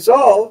get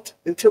resolved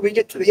until we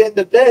get to the end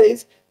of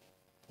days.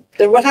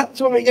 And what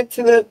happens when we get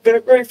to the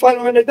very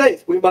final end of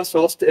days? We must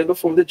all stand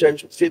before the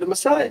judgment seat of the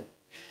Messiah.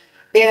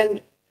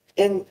 And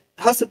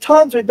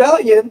Hasatan's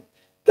rebellion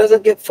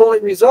doesn't get fully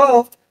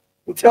resolved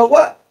until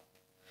what?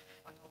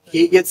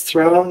 He gets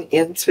thrown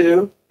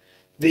into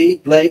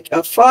the lake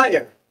of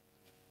fire.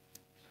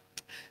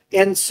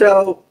 And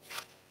so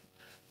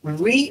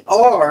we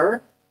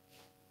are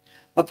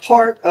a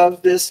part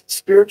of this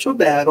spiritual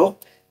battle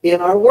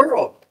in our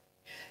world.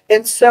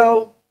 And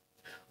so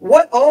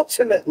what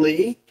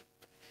ultimately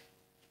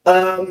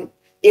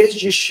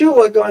is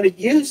Yeshua going to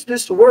use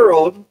this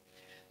world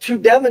to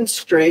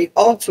demonstrate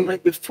ultimately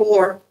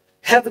before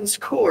heaven's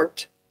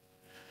court?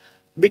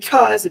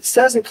 Because it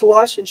says in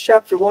Colossians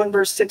chapter 1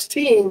 verse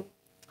 16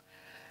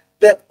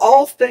 that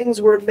all things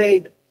were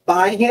made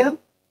by him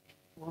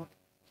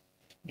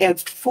and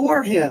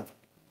for him.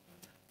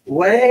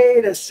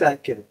 Wait a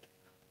second.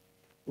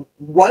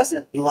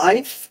 Wasn't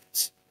life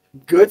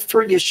good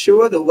for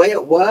Yeshua the way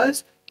it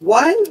was?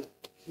 Why did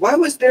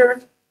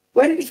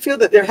he feel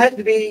that there had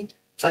to be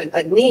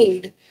a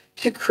need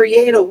to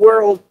create a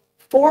world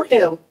for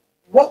him?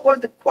 What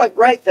wasn't quite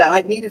right that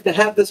I needed to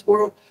have this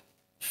world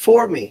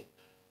for me?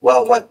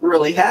 Well, what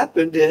really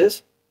happened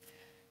is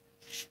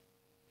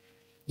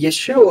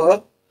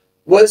Yeshua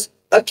was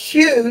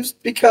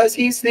accused, because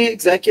he's the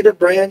executive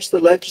branch, the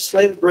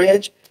legislative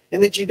branch,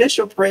 and the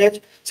judicial branch.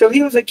 So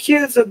he was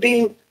accused of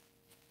being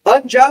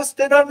unjust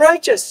and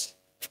unrighteous.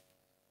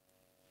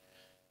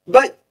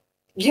 But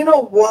you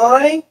know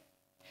why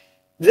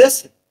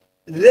this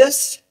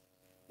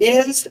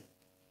is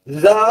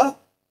the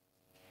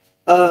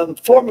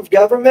form of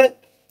government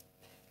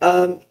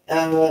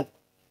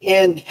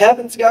in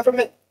heaven's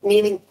government,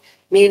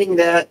 meaning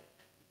that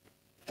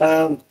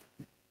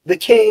the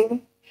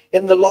king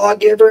and the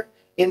lawgiver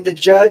and the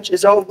judge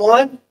is all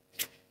one?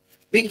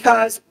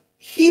 Because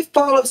he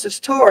follows his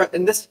Torah,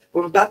 and this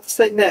what I'm about to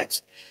say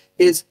next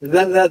is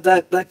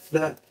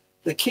the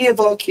key of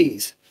all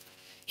keys.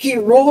 He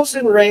rules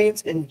and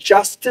reigns in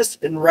justice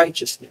and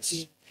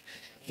righteousness.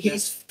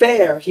 He's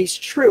fair. He's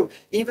true.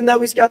 Even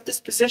though he's got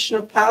this position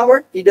of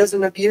power, he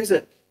doesn't abuse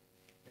it.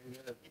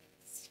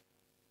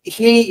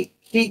 He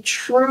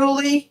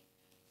truly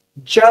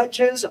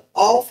judges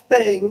all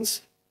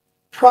things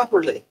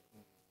properly.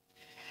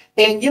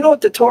 And you know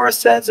what the Torah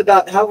says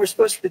about how we're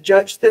supposed to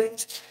judge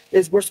things?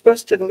 Is we're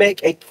supposed to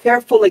make a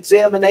careful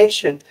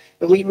examination,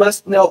 and we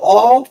must know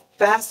all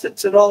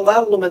facets and all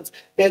elements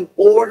in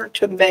order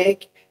to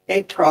make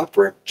a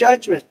proper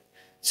judgment.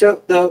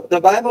 So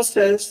the Bible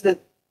says that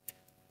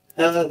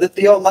that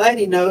the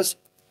Almighty knows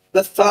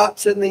the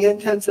thoughts and the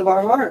intents of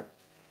our heart.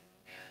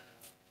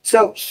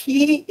 So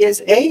he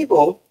is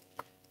able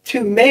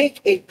to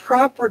make a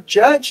proper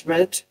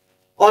judgment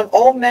on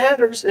all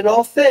matters and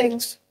all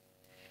things,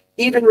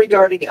 even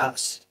regarding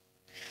us.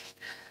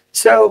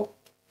 So,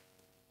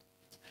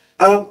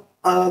 I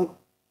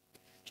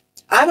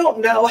don't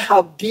know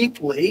how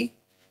deeply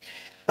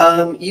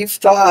you've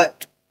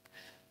thought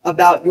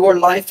about your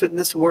life in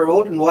this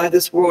world and why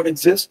this world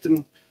exists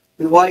and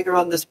why you're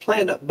on this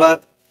planet,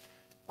 but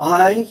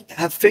I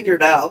have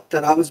figured out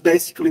that I was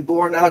basically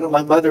born out of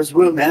my mother's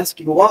womb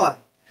asking why.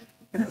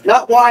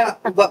 Not why,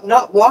 but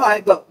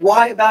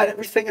why about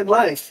everything in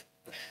life.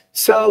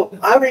 So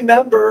I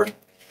remember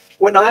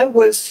when I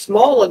was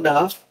small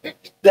enough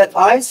that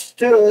I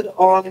stood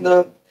on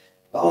the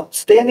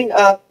standing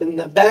up in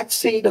the back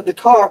seat of the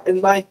car,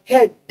 and my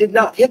head did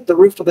not hit the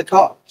roof of the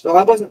car, so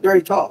I wasn't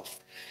very tall.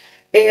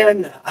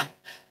 And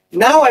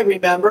now I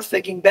remember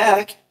thinking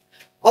back,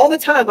 all the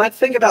time I'd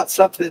think about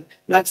something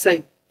and I'd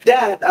say,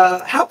 Dad,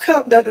 how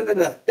come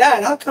da-da-da-da?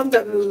 Dad, how come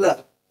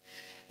da-da-da-da?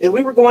 And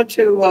we were going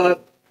to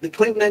the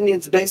Cleveland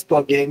Indians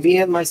baseball game, me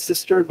and my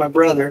sister and my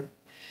brother.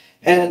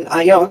 And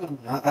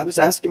I was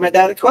asking my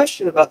dad a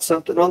question about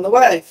something on the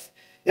way.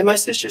 And my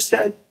sister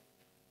said,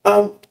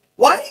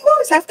 why do you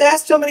always have to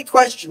ask so many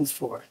questions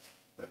for?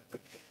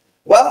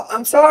 Well,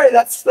 I'm sorry,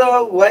 that's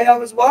the way I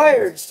was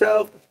wired.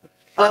 So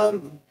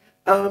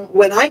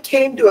when I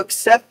came to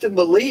accept and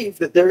believe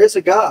that there is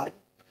a God,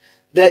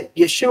 that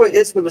Yeshua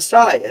is the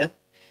Messiah,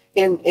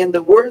 and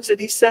the words that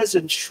he says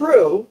are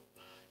true,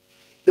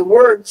 the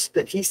words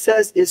that he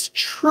says is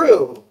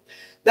true,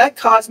 that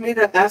caused me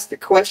to ask the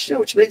question,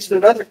 which leads to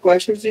another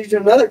question, which leads to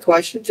another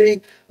question, until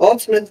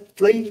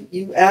ultimately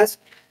you ask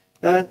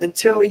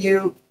until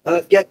you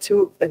get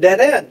to a dead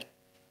end.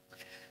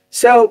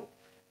 So,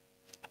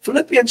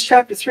 Philippians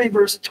chapter 3,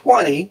 verse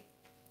 20,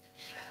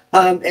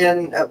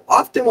 and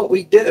often what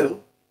we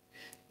do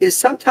is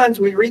sometimes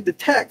we read the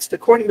text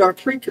according to our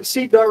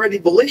preconceived already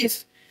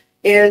beliefs,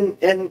 and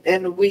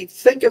we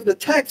think of the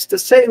text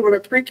as saying what our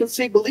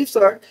preconceived beliefs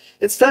are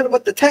instead of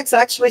what the text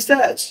actually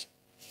says.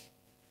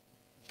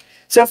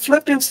 So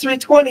Philippians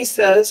 3:20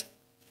 says,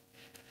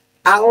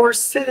 our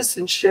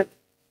citizenship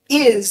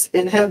is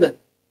in heaven.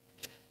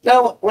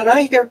 Now, when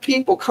I hear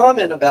people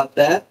comment about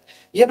that,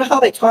 you know how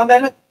they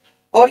comment it?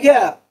 Oh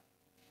yeah,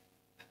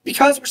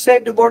 because we're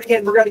saved and born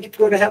again, we're going to get to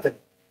go to heaven.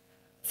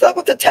 That's not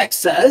what the text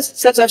says. It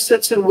says our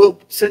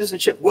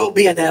citizenship will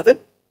be in heaven.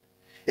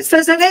 It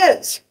says it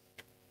is.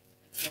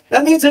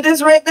 That means it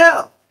is right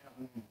now.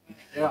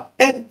 Yeah.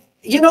 And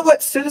you know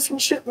what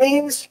citizenship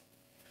means?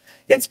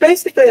 It's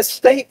basically a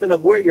statement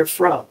of where you're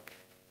from.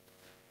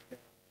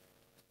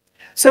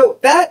 So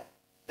that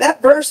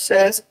verse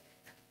says,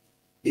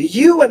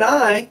 you and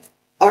I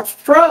are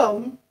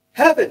from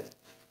heaven.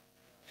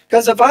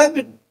 Because if I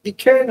would be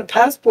carrying a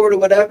passport or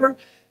whatever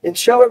and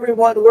show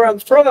everyone where I'm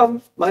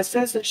from, my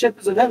citizenship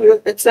is in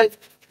heaven, it'd say,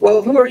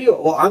 well, who are you?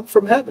 Well, I'm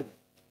from heaven.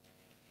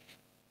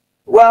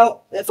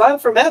 Well, if I'm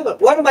from heaven,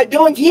 what am I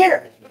doing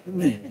here?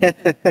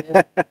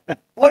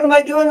 What am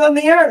I doing on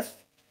the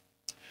earth?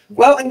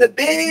 Well, in the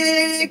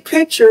big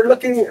picture,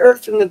 looking at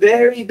earth in the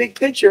very big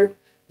picture,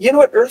 you know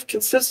what earth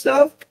consists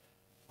of?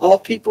 All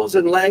peoples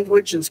and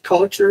languages,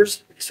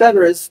 cultures,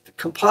 etc. is the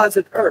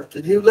composite earth,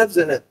 and who lives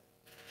in it?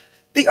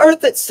 The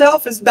earth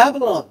itself is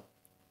Babylon.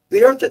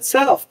 The earth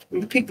itself,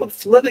 and the people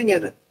that's living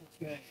in it.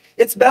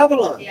 It's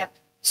Babylon. Yeah.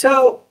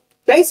 So,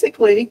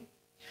 basically,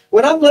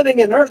 when I'm living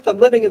in earth, I'm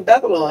living in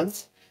Babylon.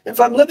 If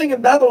I'm living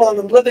in Babylon,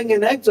 I'm living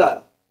in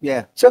exile.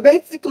 Yeah. So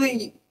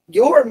basically,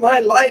 your and my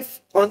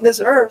life on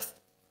this earth,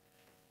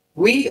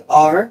 we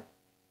are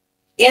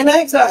in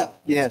exile.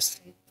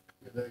 Yes.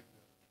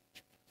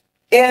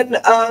 And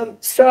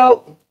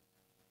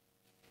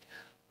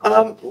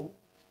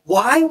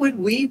why would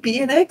we be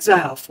in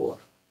exile for?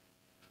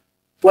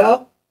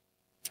 Well,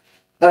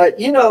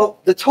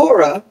 the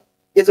Torah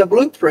is a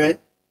blueprint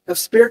of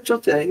spiritual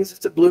things.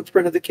 It's a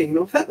blueprint of the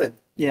kingdom of heaven.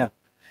 Yeah.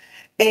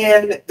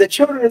 And the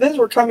children of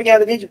Israel were coming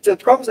out of Egypt to the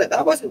promised land.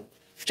 That wasn't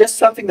just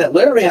something that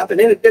literally happened,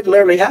 and it did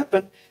literally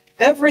happen.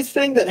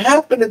 Everything that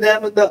happened to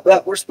them and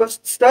that we're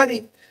supposed to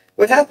study,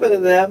 what happened to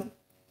them,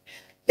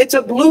 it's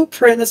a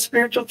blueprint of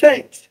spiritual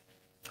things.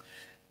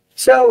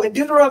 So in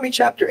Deuteronomy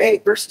chapter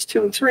 8, verses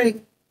 2 and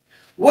 3,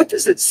 what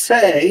does it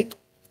say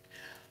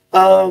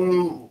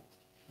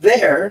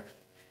there?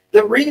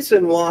 The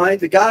reason why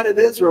the God of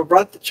Israel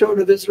brought the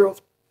children of Israel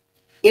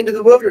into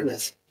the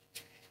wilderness.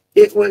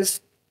 It was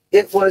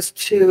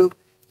to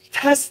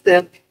test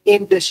them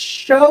and to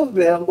show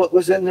them what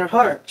was in their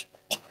heart.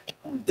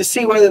 To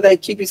see whether they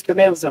keep his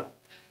commandments or not.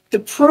 To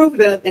prove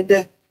them and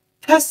to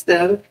test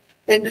them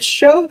and to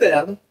show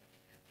them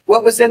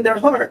what was in their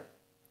heart.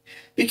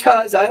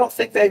 Because I don't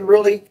think they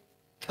really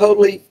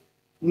totally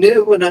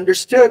knew and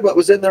understood what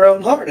was in their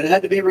own heart. It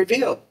had to be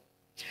revealed.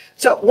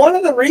 So one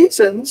of the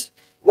reasons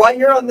why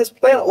you're on this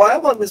planet, why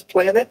I'm on this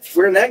planet,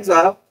 we're in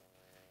exile,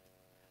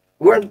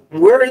 we're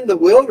in the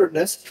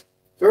wilderness.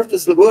 Earth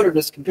is the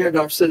wilderness compared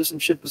to our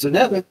citizenship is in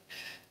heaven.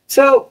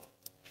 So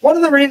one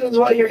of the reasons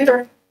why you're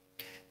here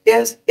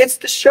is it's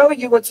to show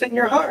you what's in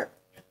your heart.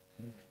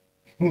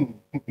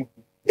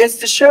 is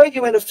to show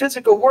you in a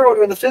physical world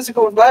or in a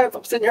physical environment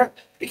what's in your heart.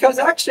 Because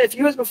actually, if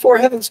you was before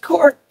heaven's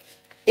court,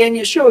 and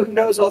Yeshua, who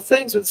knows all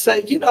things, would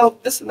say, you know,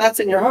 this and that's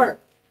in your heart.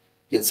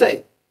 You'd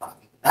say,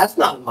 that's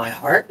not in my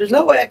heart. There's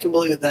no way I can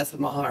believe that that's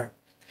in my heart.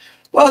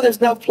 Well,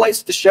 there's no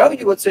place to show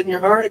you what's in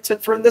your heart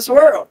except for in this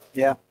world.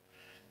 Yeah.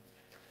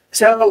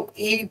 So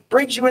he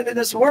brings you into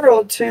this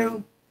world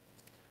to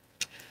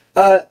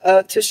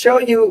show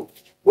you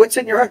what's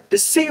in your heart, to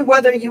see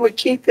whether you would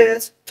keep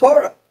his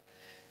Torah,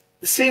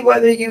 to see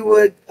whether you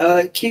would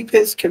keep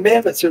his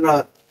commandments or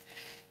not.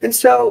 And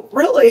so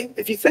really,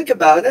 if you think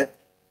about it,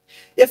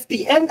 if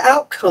the end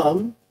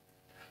outcome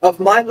of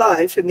my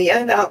life and the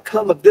end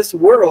outcome of this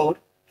world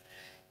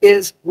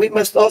is we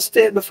must all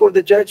stand before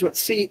the judgment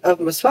seat of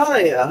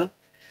Messiah,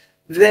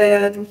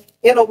 then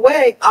in a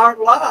way our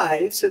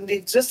lives and the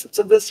existence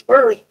of this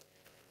earth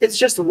is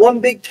just one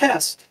big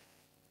test.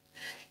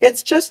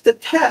 It's just a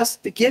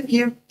test to give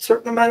you a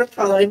certain amount of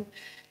time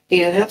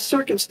and have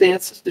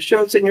circumstances to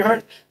show it's in your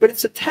heart, but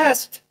it's a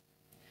test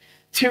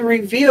to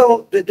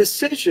reveal the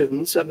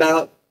decisions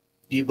about,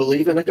 do you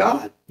believe in a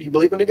God? Do you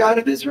believe in the God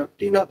of Israel?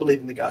 Do you not believe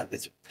in the God of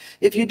Israel?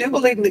 If you do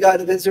believe in the God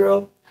of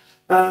Israel,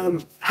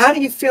 how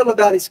do you feel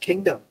about his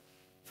kingdom?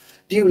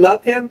 Do you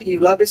love him? Do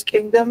you love his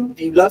kingdom?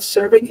 Do you love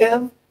serving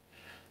him?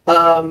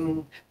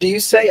 Do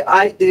you say,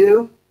 I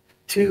do,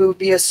 to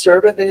be a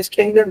servant in his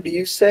kingdom? Do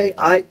you say,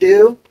 I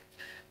do,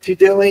 to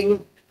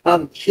doing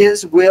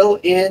his will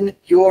in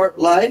your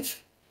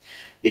life?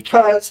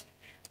 Because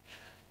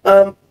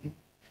the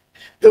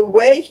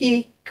way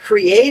he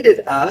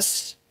created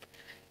us,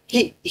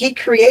 he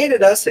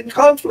created us in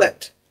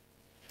conflict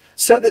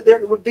so that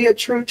there would be a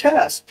true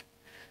test.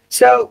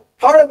 So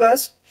part of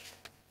us,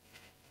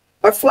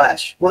 our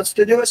flesh, wants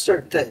to do a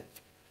certain thing.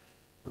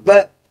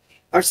 But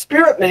our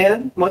spirit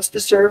man wants to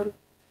serve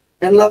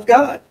and love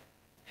God.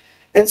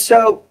 And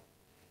so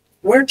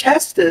we're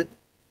tested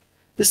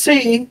to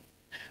see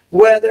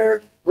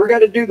whether we're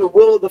going to do the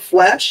will of the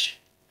flesh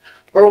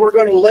or we're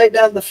going to lay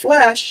down the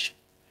flesh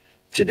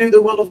to do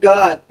the will of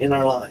God in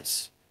our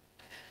lives.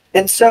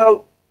 And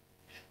so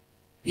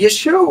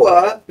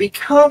Yeshua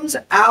becomes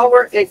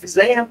our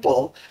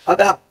example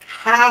about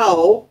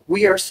how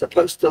we are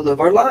supposed to live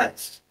our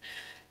lives.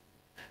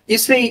 You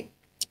see,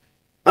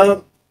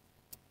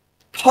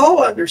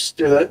 Paul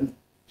understood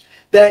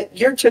that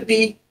you're to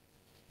be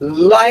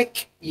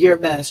like your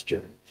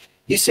master.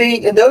 You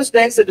see, in those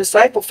days, the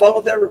disciple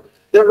followed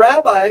their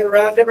rabbi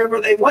around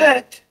everywhere they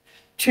went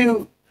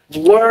to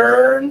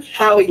learn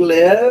how he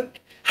lived,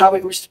 how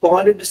he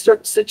responded to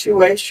certain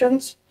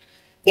situations,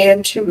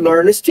 and to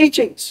learn his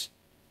teachings.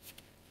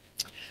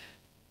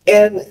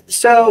 And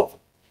so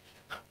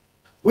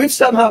we've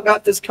somehow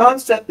got this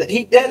concept that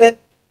he did it,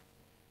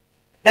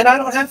 and I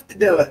don't have to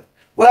do it.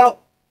 Well,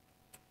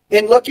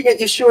 in looking at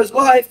Yeshua's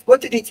life,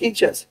 what did he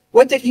teach us?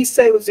 What did he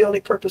say was the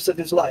only purpose of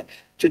his life?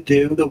 To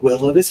do the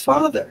will of his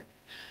Father.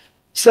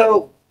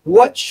 So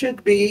what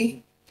should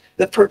be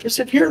the purpose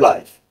of your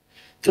life?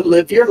 To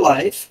live your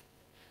life,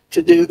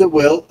 to do the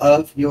will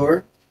of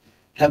your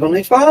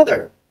Heavenly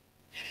Father.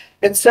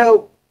 And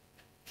so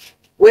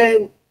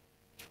when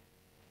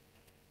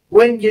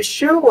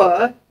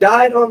Yeshua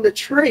died on the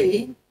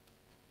tree,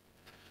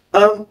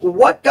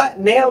 what got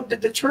nailed to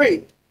the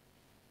tree?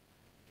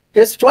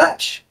 His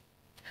flesh.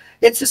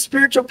 It's a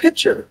spiritual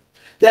picture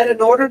that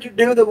in order to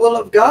do the will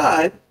of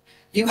God,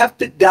 you have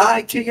to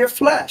die to your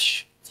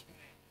flesh.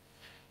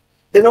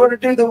 In order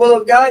to do the will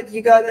of God,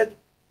 you got to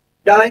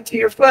die to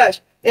your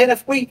flesh. And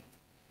if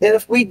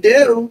we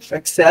do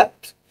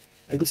accept,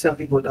 maybe some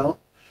people don't,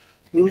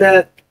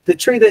 that the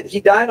tree that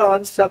he died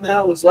on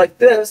somehow was like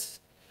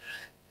this,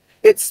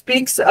 it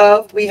speaks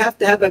of we have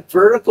to have a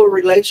vertical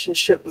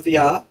relationship with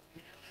Yah,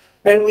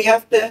 and we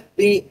have to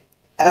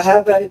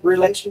have a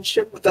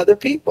relationship with other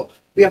people.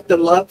 We have to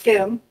love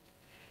him,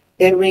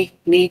 and we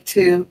need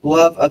to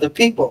love other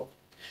people.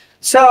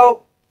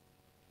 So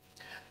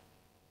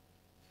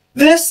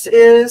this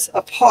is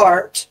a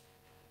part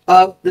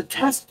of the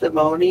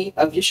testimony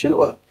of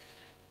Yeshua.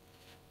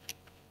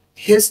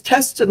 His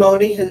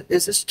testimony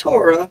is his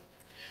Torah,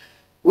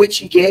 which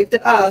he gave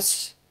to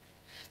us,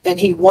 and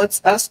he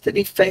wants us to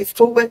be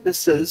faithful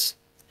witnesses.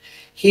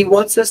 He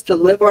wants us to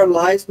live our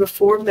lives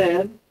before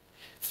men,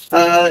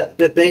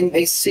 that they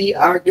may see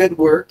our good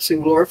works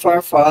and glorify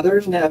our Father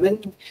in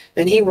heaven.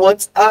 And he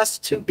wants us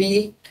to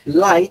be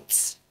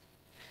lights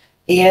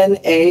in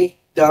a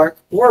dark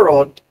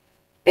world.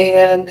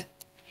 And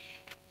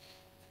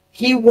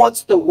he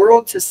wants the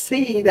world to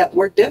see that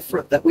we're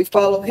different, that we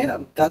follow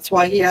him. That's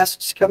why he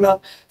asks us to come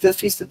out to the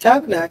Feast of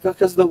Tabernacles,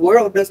 because the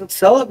world doesn't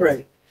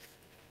celebrate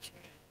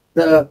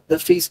the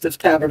Feast of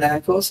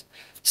Tabernacles,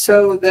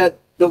 so that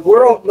the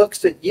world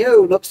looks at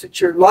you, looks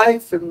at your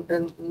life,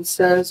 and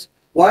says,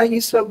 why are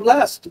you so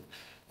blessed?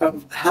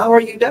 How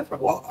are you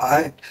different? Well,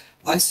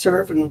 I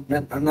serve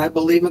and I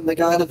believe in the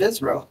God of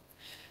Israel,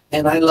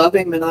 and I love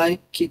him and I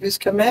keep his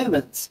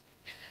commandments.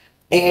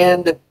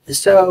 And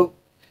so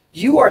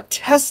you are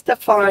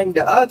testifying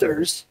to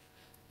others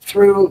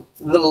through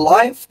the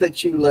life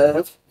that you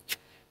live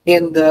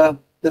and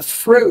the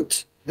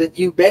fruit that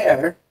you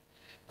bear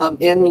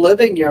in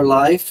living your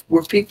life,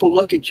 where people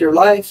look at your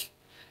life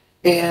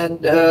and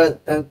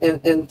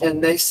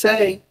they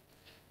say,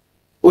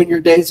 when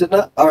your days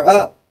are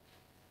up,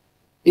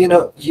 you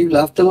know, you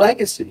left a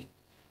legacy.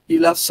 You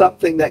left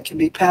something that can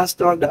be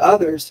passed on to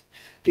others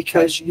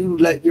because you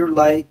let your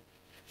light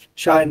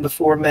shine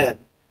before men,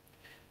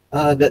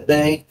 that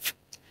they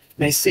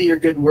may see your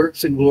good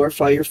works and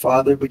glorify your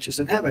Father which is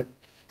in heaven.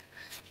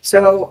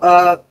 So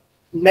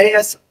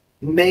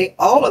may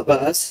all of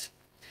us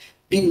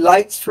be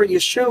lights for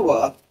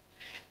Yeshua,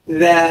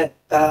 that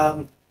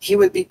he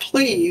would be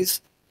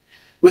pleased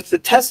with the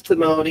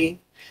testimony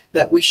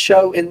that we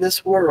show in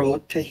this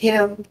world to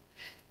him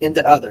and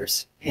to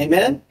others.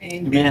 Amen?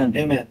 Amen.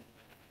 Amen.